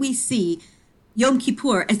more we see Yom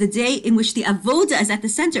Kippur as the day in which the avoda is at the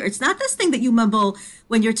center. It's not this thing that you mumble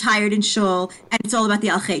when you're tired in shul and it's all about the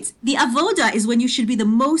al-chetz. The avoda is when you should be the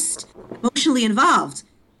most emotionally involved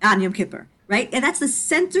on Yom Kippur, right? And that's the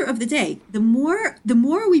center of the day. The more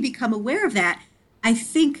we become aware of that, I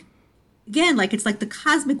think, again, like it's like the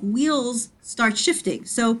cosmic wheels start shifting.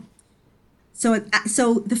 So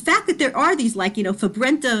the fact that there are these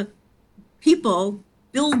Fabrenta people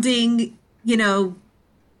building,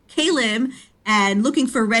 kalim and looking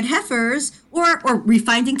for red heifers, or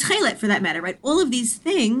refinding tchelet for that matter, right? All of these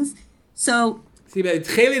things. So see, but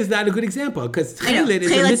tchelet is not a good example because tchelet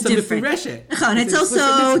is a mitzvah mefureshet. And it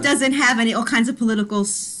also doesn't have all kinds of political,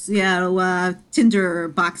 Tinder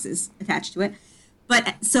boxes attached to it.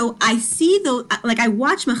 But so I see I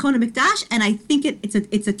watch Mechon HaMikdash, and I think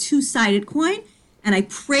it's a two-sided coin, and I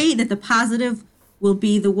pray that the positive will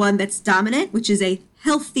be the one that's dominant, which is a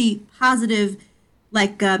healthy, positive,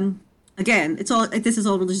 again, this is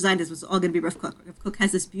all religious Zionism. It's all going to be Rav Kook. Rav Kook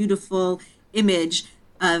has this beautiful image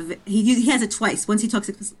of, he has it twice. Once he talks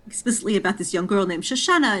explicitly about this young girl named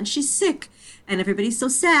Shoshana, and she's sick, and everybody's so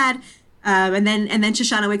sad. And then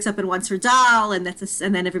Shoshana wakes up and wants her doll, and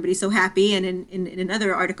then everybody's so happy. And in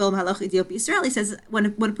another article, Mahalach Idiot Yisrael, he says when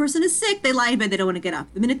a person is sick, they lie in bed, they don't want to get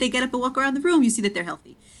up. The minute they get up and walk around the room, you see that they're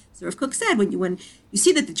healthy. So Rav Kook said, when you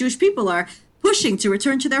see that the Jewish people are pushing to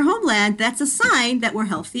return to their homeland, that's a sign that we're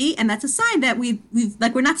healthy, and that's a sign that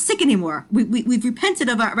we're not sick anymore. We've repented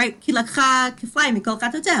of our right. We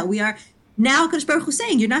are now Kadosh Baruch Hu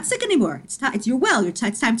saying, you're not sick anymore. You're well.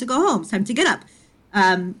 It's time to go home. It's time to get up.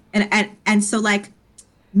 And so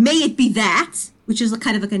may it be that, which is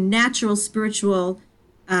kind of like a natural spiritual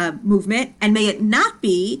movement, and may it not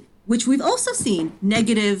be, which we've also seen,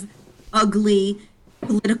 negative, ugly,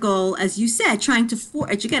 political, as you said, trying to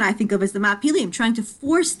force, again, I think of as the Mapilim, trying to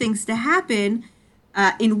force things to happen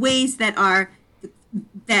in ways that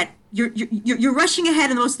you're rushing ahead,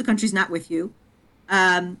 and most of the country's not with you.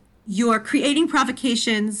 You're creating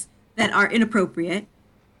provocations that are inappropriate.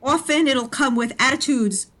 Often it'll come with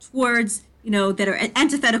attitudes towards, that are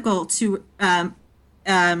antithetical to Yehuda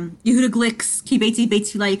Glick's Ki Beitzi Beit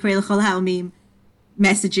Tefillah Yikrei L'Chol Ha'omim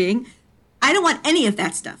messaging. I don't want any of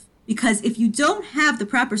that stuff, because if you don't have the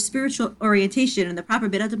proper spiritual orientation and the proper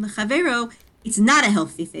B'Adam L'Chavero, it's not a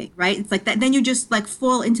healthy thing, right? It's like that. Then you just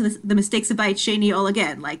fall into the mistakes of Bayit Sheni all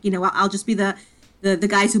again. I'll just be the the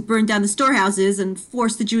guys who burned down the storehouses and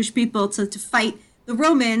forced the Jewish people to fight the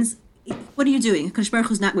Romans. What are you doing? Kadosh Baruch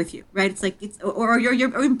Hu's not with you, right? It's like or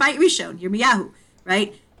you're in Beit Rishon, you're Miyahu,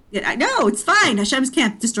 right? I know it's fine. Hashem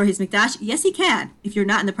can't destroy his mikdash. Yes, he can if you're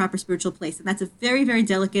not in the proper spiritual place, and that's a very, very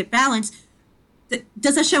delicate balance.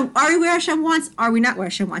 Does Hashem? Are we where Hashem wants? Are we not where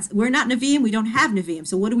Hashem wants? We're not Nevi'im. We don't have Nevi'im.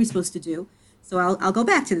 So what are we supposed to do? So I'll go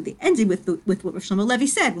back to the ending with what Rav Shlomo Levi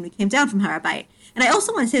said when we came down from Har HaBayit. And I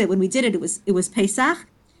also want to say that when we did it, it was Pesach,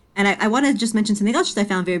 and I want to just mention something else that I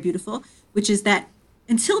found very beautiful, which is that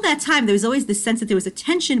until that time there was always this sense that there was a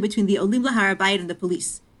tension between the Olim LaHar HaBayit and the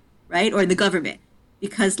police, right, or the government,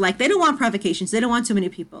 because like they don't want provocations, they don't want too many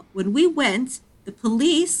people. When we went, the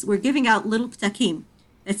police were giving out little ptakim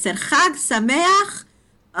that said Chag Sameach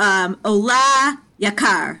Ola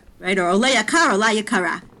Yakar, right, or Ola Yakar, Ola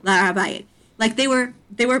Yakara, LaHar HaBayit. Like they were.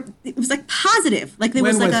 It was like positive. Like there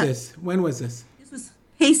was like this? When was this? This was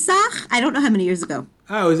Pesach. I don't know how many years ago.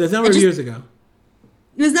 Oh, it was a number of years ago.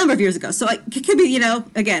 It was a number of years ago. So it could be,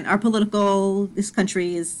 again, this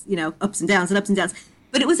country is, ups and downs and ups and downs.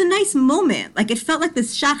 But it was a nice moment. Like it felt like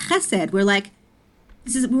this Shat Chesed. We're like,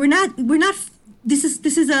 there's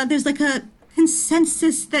like a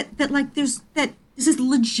consensus that like this is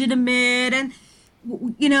legitimate, and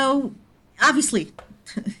obviously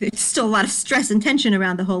there's still a lot of stress and tension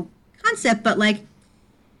around the whole concept, but like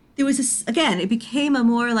there was this, again, it became a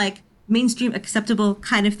more like mainstream acceptable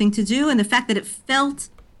kind of thing to do, and the fact that it felt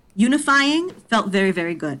unifying felt very,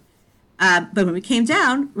 very good. But when we came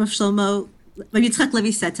down, Rav Shlomo Yitzchak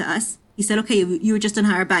Levi said to us, he said, okay, you were just on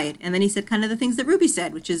Har HaBayit, and then he said kind of the things that Ruby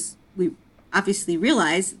said, which is we obviously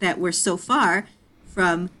realize that we're so far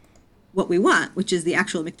from what we want, which is the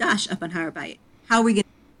actual Mikdash up on Har HaBayit. How are we going to?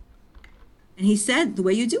 And he said, the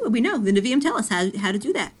way you do it, we know. The Nevi'im tell us how to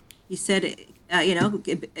do that. He said,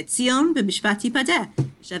 Tzion b'mishpat tipadeh,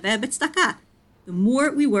 shaveh b'tzedakah. The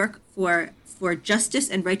more we work for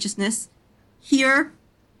justice and righteousness here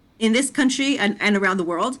in this country and around the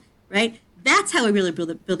world, right? That's how we really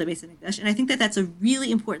build a Beis HaMikdash. And I think that that's a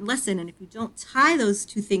really important lesson. And if you don't tie those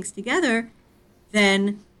two things together,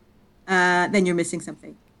 then you're missing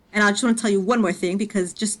something. And I just want to tell you one more thing,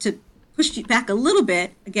 because just to push you back a little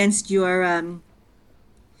bit against your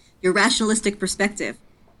rationalistic perspective,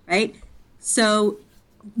 right? So,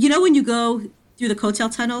 when you go through the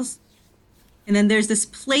Kotel tunnels, and then there's this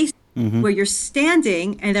place where you're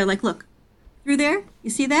standing, and they're like, look, through there, you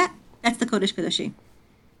see that? That's the Kodesh Kodashim,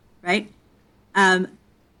 right?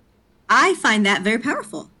 I find that very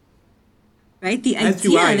powerful, right? The as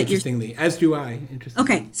idea do I, that interestingly. As do I, interestingly.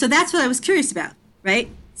 Okay, so that's what I was curious about, right?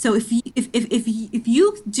 So if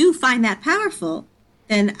you do find that powerful,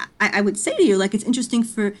 then I would say to you, like, it's interesting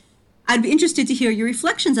I'd be interested to hear your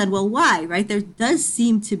reflections on, well, why, right? There does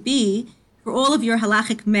seem to be, for all of your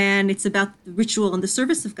halachic man, it's about the ritual and the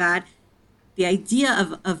service of God, the idea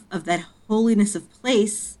of that holiness of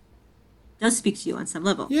place does speak to you on some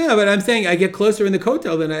level. Yeah, but I'm saying I get closer in the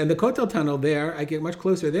Kotel than in the Kotel tunnel there. I get much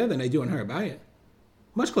closer there than I do on Har HaBayit.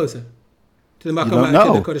 Much closer to the Makom,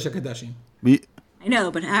 to the Kodesh HaKodashim. I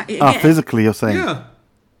know, but physically, you're saying. Yeah.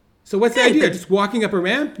 So what's the idea? Just walking up a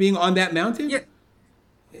ramp, being on that mountain?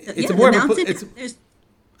 It's more of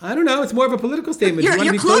I don't know. It's more of a political statement.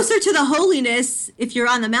 You're closer to the holiness if you're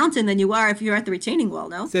on the mountain than you are if you're at the retaining wall.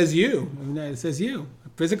 No, says you. It says you.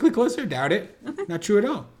 Physically closer? Doubt it. Okay. Not true at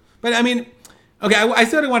all. But I mean, okay. I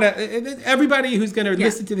sort of want to. Everybody who's going to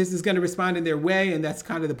listen to this is going to respond in their way, and that's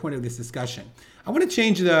kind of the point of this discussion. I want to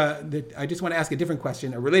change I just want to ask a different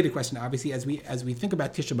question, a related question, obviously, as we think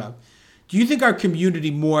about Tisha B'Av. Do you think our community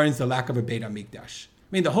mourns the lack of a Beit HaMikdash? I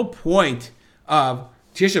mean, the whole point of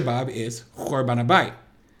Tisha B'Av is Chorban HaBayit.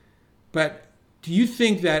 But do you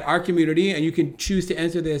think that our community, and you can choose to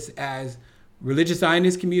answer this as religious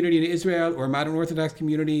Zionist community in Israel or modern Orthodox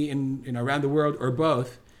community in around the world, or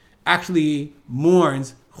both, actually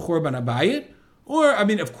mourns Chorban HaBayit? Or, I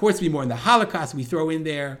mean, of course, we mourn the Holocaust. We throw in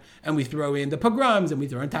there, and we throw in the pogroms, and we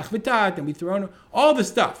throw in Tach V'Tat, and we throw in all the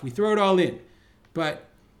stuff. We throw it all in. But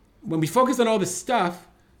when we focus on all the stuff,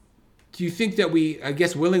 do you think that we, I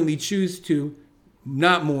guess, willingly choose to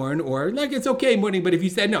not mourn, or like it's okay mourning, but if you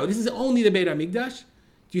said, no, this is only the Beit HaMikdash,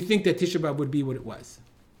 do you think that Tisha B'Av would be what it was?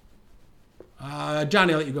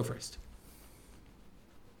 Johnny, I'll let you go first.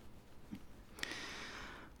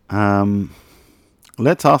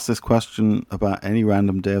 Let's ask this question about any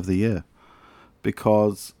random day of the year,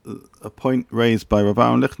 because a point raised by Rav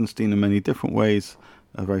Aaron Lichtenstein in many different ways,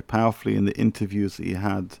 very powerfully in the interviews that he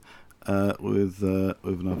had with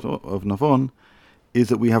Navon, is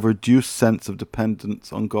that we have a reduced sense of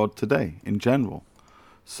dependence on God today in general.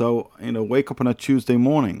 So, wake up on a Tuesday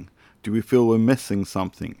morning, Do we feel we're missing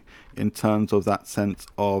something in terms of that sense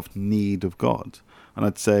of need of God? And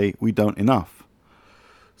I'd say we don't enough.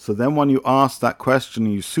 So then when you ask that question,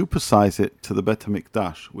 you supersize it to the Bet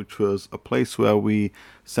HaMikdash, which was a place where we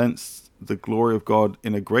sensed the glory of God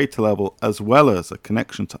in a greater level, as well as a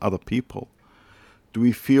connection to other people. Do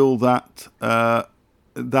we feel that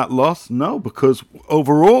that loss? No, because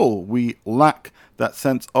overall we lack that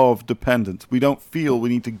sense of dependence. We don't feel we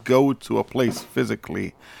need to go to a place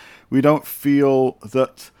physically. We don't feel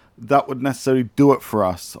that would necessarily do it for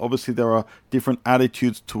us. Obviously, there are different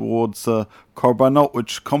attitudes towards korbanot,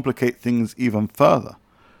 which complicate things even further.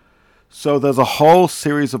 So there's a whole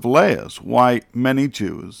series of layers why many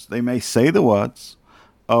Jews, they may say the words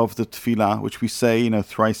of the tefillah, which we say,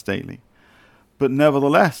 thrice daily. But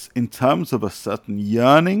nevertheless, in terms of a certain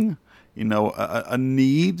yearning, a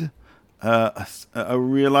need, a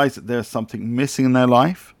realize that there's something missing in their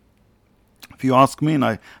life. If you ask me, and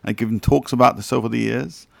I've given talks about this over the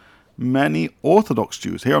years, many Orthodox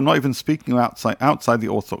Jews, here I'm not even speaking outside the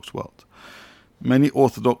Orthodox world, many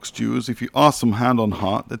Orthodox Jews, if you ask them hand on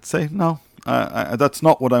heart, they'd say, no, that's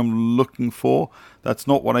not what I'm looking for, that's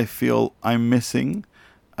not what I feel I'm missing.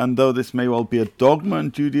 And though this may well be a dogma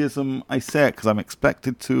in Judaism, I say it because I'm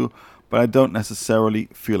expected to, but I don't necessarily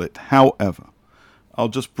feel it. However, I'll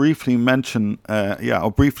just briefly mention, a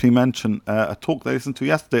talk that I listened to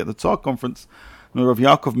yesterday at the Tzar conference. Rav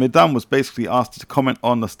Yaakov Medan was basically asked to comment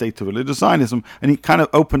on the state of religious Zionism, and he kind of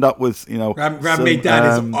opened up with, Rav Medan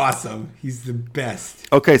is awesome. He's the best.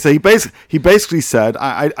 Okay, so he basically said,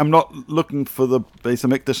 I'm not looking for the Beis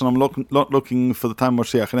HaMikdash, and I'm not looking for the time of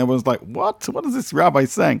Moshiach. And everyone's like, what? What is this rabbi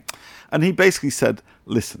saying? And he basically said,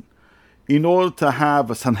 listen, in order to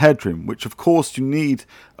have a Sanhedrin, which of course you need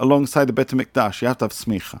alongside the Bet HaMikdash, you have to have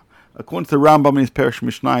smicha. According to the Rambam in his Perish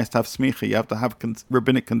Mishnah, to have smicha, you have to have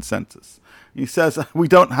rabbinic consensus. He says, we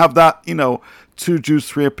don't have that, 2 Jews,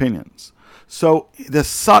 3 opinions. So there's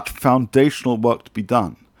such foundational work to be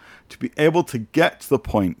done, to be able to get to the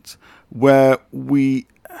point where we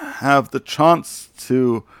have the chance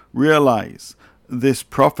to realize this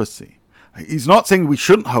prophecy. He's not saying we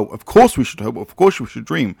shouldn't hope. Of course we should hope. Of course we should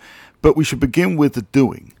dream. But we should begin with the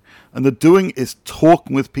doing. And the doing is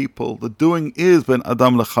talking with people. The doing is ben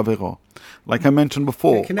adam lechavero. Like I mentioned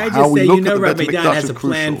before. Can I just say, Rav Medan has a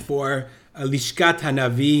plan for a Lishkat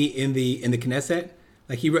Hanavi in the Knesset?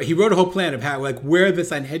 Like he wrote a whole plan of how, where the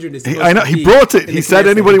Sanhedrin is supposed to be. I know, he brought it. He said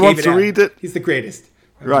anybody wants to read it. He's the greatest.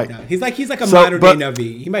 Right. He's like a modern day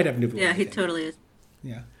Navi. He might have Nubuah. Yeah, he totally is.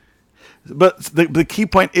 Yeah. But the key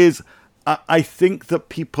point is, I think that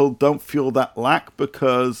people don't feel that lack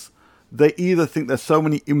because they either think there's so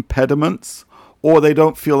many impediments or they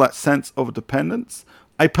don't feel that sense of dependence.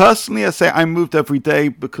 I personally, I say I moved every day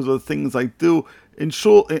because of the things I do. In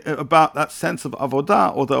short, about that sense of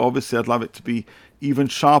avodah, although obviously I'd love it to be even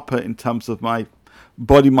sharper in terms of my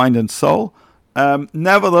body, mind, and soul.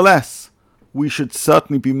 Nevertheless, we should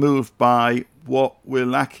certainly be moved by what we're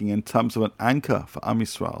lacking in terms of an anchor for Am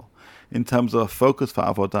Yisrael, in terms of a focus for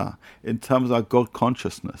avodah, in terms of our God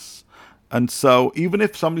consciousness. And so even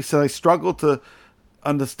if somebody says, I struggle to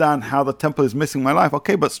understand how the temple is missing my life,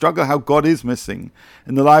 okay, but struggle how God is missing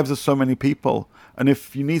in the lives of so many people. And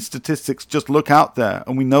if you need statistics, just look out there,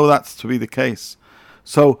 and we know that's to be the case.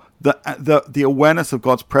 So the awareness of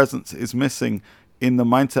God's presence is missing in the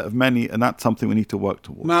mindset of many, and that's something we need to work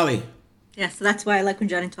towards. Molly. Yeah, so that's why I like when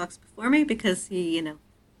Johnny talks before me, because he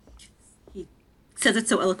says it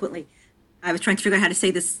so eloquently. I was trying to figure out how to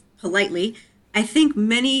say this politely. I think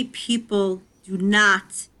many people do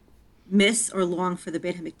not miss or long for the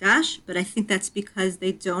Beit HaMikdash, but I think that's because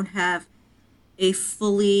they don't have a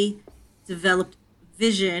fully developed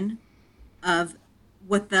vision of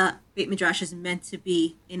what the Beit Midrash is meant to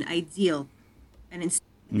be in ideal. And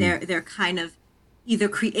they're kind of either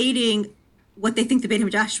creating what they think the Beit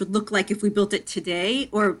HaMikdash would look like if we built it today,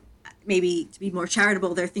 or maybe to be more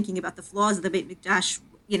charitable, they're thinking about the flaws of the Beit HaMikdash,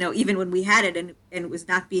 even when we had it and it was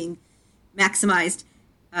not being maximized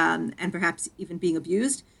and perhaps even being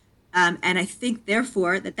abused. And I think,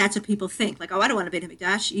 therefore, that's what people think. Like, I don't want a Beit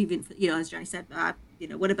HaMikdash, even, as Johnny said,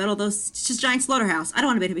 what about all those, it's just giant slaughterhouse. I don't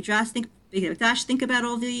want a Beit HaMikdash. Think about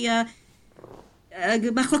all the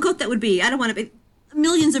machlokot that would be. I don't want to be,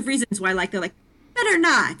 millions of reasons why, they're like, better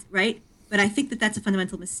not, right? But I think that's a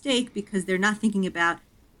fundamental mistake, because they're not thinking about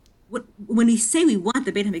when we say we want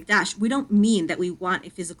the Beit HaMikdash, we don't mean that we want a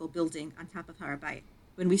physical building on top of Har HaBayit.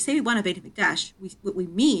 When we say we want a Beit HaMikdash, what we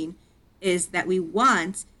mean is that we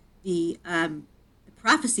want the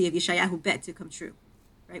prophecy of Yeshayahu Bet to come true,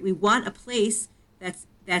 right? We want a place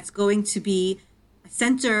that's going to be a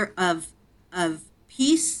center of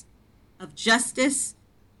peace, of justice,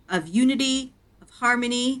 of unity, of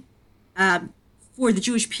harmony, for the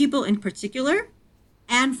Jewish people in particular,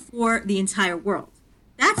 and for the entire world.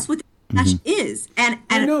 That's what the Mikdash is. And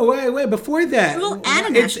no, wait. Before that,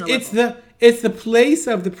 and it's the place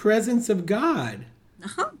of the presence of God.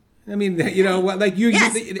 Uh-huh. I mean, you know, like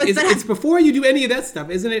Yes, it's before you do any of that stuff,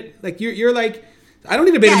 isn't it? Like you're like, I don't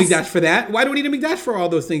need a Beit Mikdash for that. Why do we need a Mikdash for all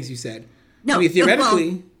those things you said? No, I mean,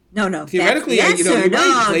 theoretically. No. Theoretically, that's the you're answer. right.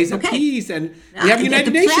 No, Place of okay. peace, and we have United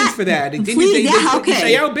the Nations for that. And Please, yeah,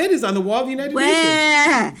 okay. Yeshayahu Ben is on the wall of the United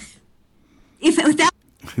Nations. Without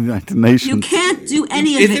United Nations. you can't do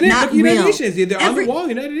any of Isn't it. it? Not Look, United real. Nations. They're on the wall,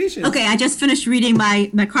 United Nations. Okay, I just finished reading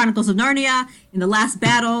my Chronicles of Narnia. In the last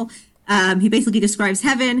battle, he basically describes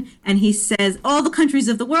heaven, and he says all the countries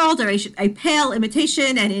of the world are a pale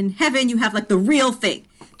imitation, and in heaven you have like the real thing.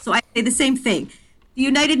 So I say the same thing. The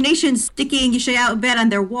United Nations sticking Yeshayahu Ben on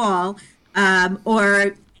their wall,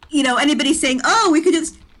 or anybody saying, "Oh, we could do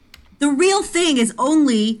this." The real thing is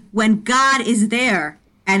only when God is there,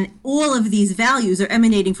 and all of these values are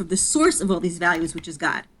emanating from the source of all these values, which is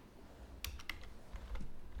God.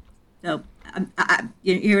 So,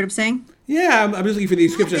 you hear what I'm saying? Yeah, I'm just looking for the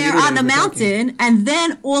description. There on the mountain, and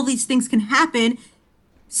then all these things can happen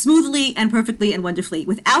smoothly and perfectly and wonderfully.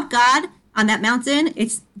 Without God on that mountain,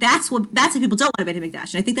 that's what people don't want a Beit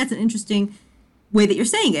Mikdash. And I think that's an interesting way that you're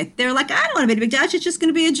saying it. They're like, I don't want a Beit Mikdash. It's just going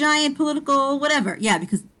to be a giant political whatever. Yeah,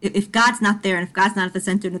 because if God's not there, and if God's not at the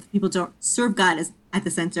center, and if people don't serve God as at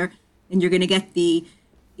the center, then you're going to get the,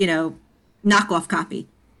 knockoff copy.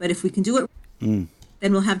 But if we can do it,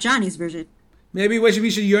 then we'll have Johnny's version. Maybe what we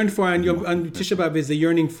should yearn for on Tisha B'Av is the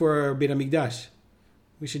yearning for Beit HaMikdash.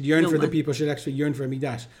 We should yearn for the people should actually yearn for a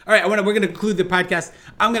Mikdash. All right, we're going to conclude the podcast.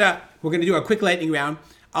 We're going to do a quick lightning round.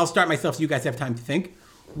 I'll start myself so you guys have time to think.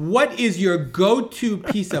 What is your go-to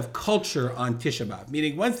piece of culture on Tisha B'Av?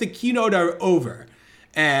 Meaning, once the keynote are over,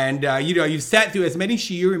 and you've sat through as many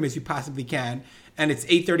shiurim as you possibly can, and it's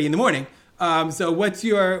 8:30 in the morning. So what's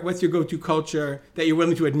your go-to culture that you're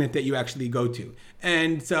willing to admit that you actually go to?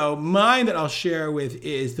 And so mine that I'll share with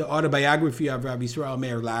is the autobiography of Rabbi Yisrael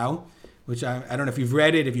Meir Lau, which I don't know if you've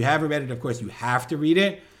read it. If you haven't read it, of course you have to read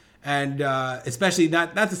it, and especially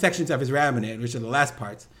not the sections of his rabbinate, which are the last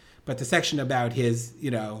parts, but the section about his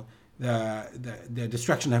the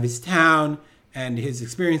destruction of his town and his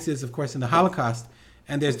experiences, of course, in the Holocaust.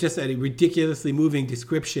 And there's just a ridiculously moving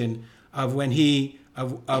description of when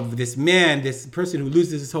of this man, this person who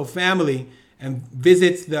loses his whole family and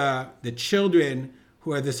visits the children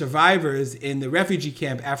who are the survivors in the refugee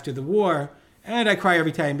camp after the war. And I cry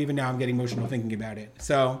every time. Even now I'm getting emotional thinking about it.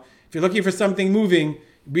 So if you're looking for something moving,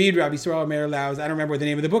 read Rabbi Yisrael Meir Lau's. I don't remember what the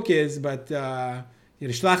name of the book is, but Al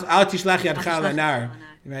Tishlach Yadcha Lanar.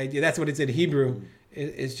 Right? That's what it's in Hebrew.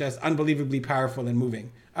 It's just unbelievably powerful and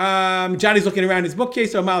moving. Johnny's looking around his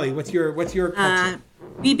bookcase. So Mali, what's your culture?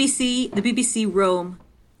 The BBC Rome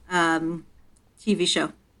TV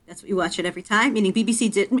show. That's what you watch it every time. Meaning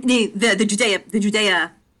BBC did the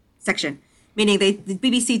Judea section. Meaning the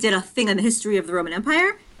BBC did a thing on the history of the Roman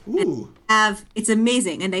Empire. Ooh. It's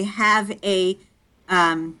amazing, and they have a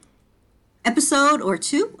episode or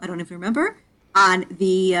two, I don't know if you remember, on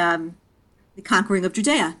the conquering of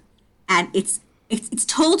Judea, and it's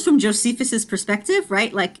told from Josephus's perspective,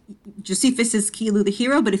 right? Like Josephus is Kilu the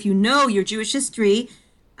hero, but if you know your Jewish history,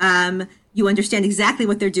 you understand exactly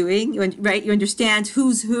what they're doing, right? You understand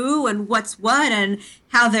who's who and what's what and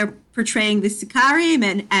how they're portraying the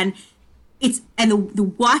Sikarim and the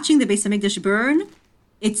watching the Beis Hamikdash burn,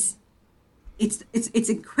 it's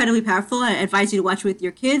incredibly powerful. I advise you to watch it with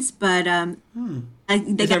your kids, but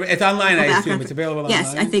it's online, I assume. It's available online?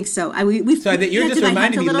 Yes, I think so. You're just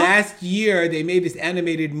reminding me, last year they made this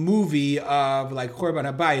animated movie of like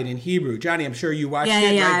Chorban HaBayit in Hebrew. Johnny, I'm sure you watched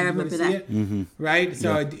it. Yeah, right? I remember that. Mm-hmm. Right?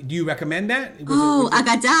 So do you recommend that?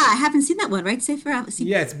 Agadah. I haven't seen that one, right?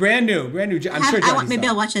 Yeah, it's brand new. I'm sure Johnny maybe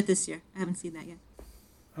I'll watch that this year. I haven't seen that yet.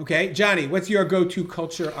 Okay, Johnny, what's your go-to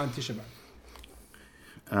culture on Tisha B'Av?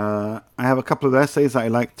 I have a couple of essays that I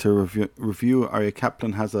like to review. Aryeh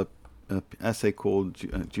Kaplan has a essay called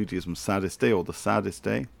Judaism's Saddest Day, or The Saddest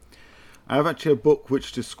Day. I have actually a book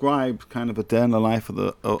which describes kind of a day in the life of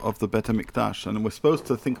the Beit HaMikdash, and we're supposed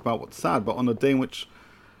to think about what's sad, but on a day in which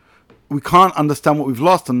we can't understand what we've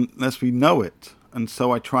lost unless we know it. And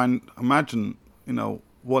so I try and imagine,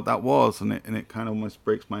 what that was, and it kind of almost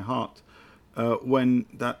breaks my heart. When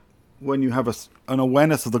you have an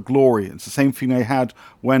awareness of the glory. It's the same thing I had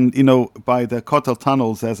when, by the Kotel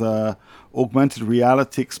tunnels, there's a augmented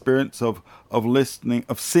reality experience of listening,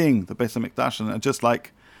 of seeing the Beis HaMikdash, and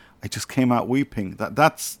I just came out weeping.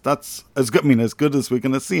 That's as good. As good as we're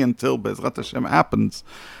going to see until Bezrat Hashem happens.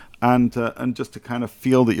 and just to kind of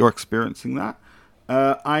feel that you're experiencing that.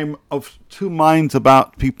 I'm of two minds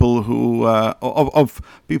about people who of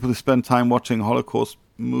people who spend time watching Holocaust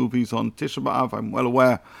movies on Tisha B'Av. I'm well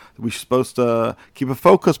aware that we're supposed to keep a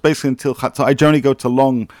focus basically until Chatzot. I generally go to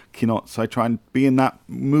long kinot, so I try and be in that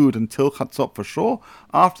mood until Chatzot for sure.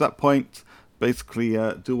 After that point, basically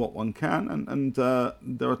do what one can, and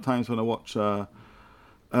there are times when I watch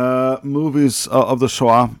movies of the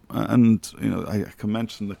Shoah, and I can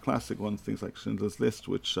mention the classic ones, things like Schindler's List,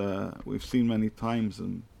 which we've seen many times,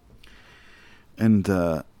 and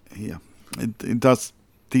it does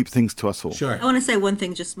deep things to us all. Sure. I want to say one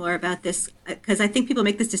thing just more about this, because I think people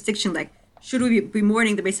make this distinction, like, should we be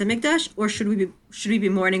mourning the Beis HaMikdash, or should we be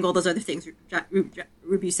mourning all those other things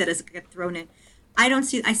Ruby said as get thrown in? I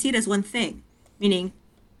see it as one thing, meaning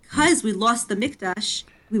because we lost the Mikdash,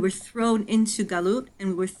 we were thrown into Galut,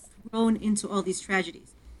 and we were thrown into all these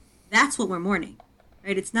tragedies. That's what we're mourning,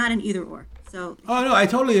 right? It's not an either or. So. Oh no, I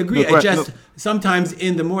totally agree. Sometimes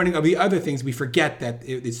in the mourning of the other things, we forget that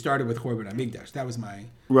it started with Chorban HaMikdash. That was my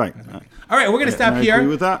right. All right, we're going to stop here. I agree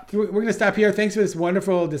with that. We're going to stop here. Thanks for this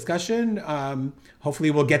wonderful discussion.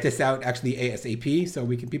 Hopefully, we'll get this out actually ASAP, so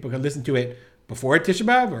people can listen to it before Tisha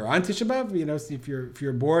B'Av or on Tisha B'Av. If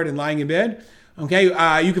you're bored and lying in bed. Okay,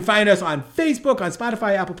 you can find us on Facebook, on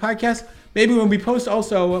Spotify, Apple Podcasts. Maybe when we post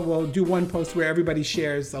also, we'll do one post where everybody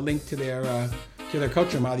shares a link to their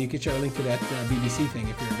culture model. You can share a link to that BBC thing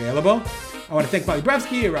if you're available. I want to thank Molly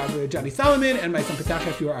Brovsky, Rabbi Johnny Solomon, and my son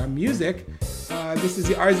Patachah for our music. This is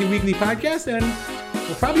the RZ Weekly Podcast, and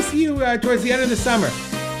we'll probably see you towards the end of the summer.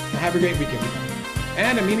 Have a great week, everybody.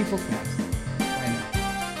 And a meaningful fast.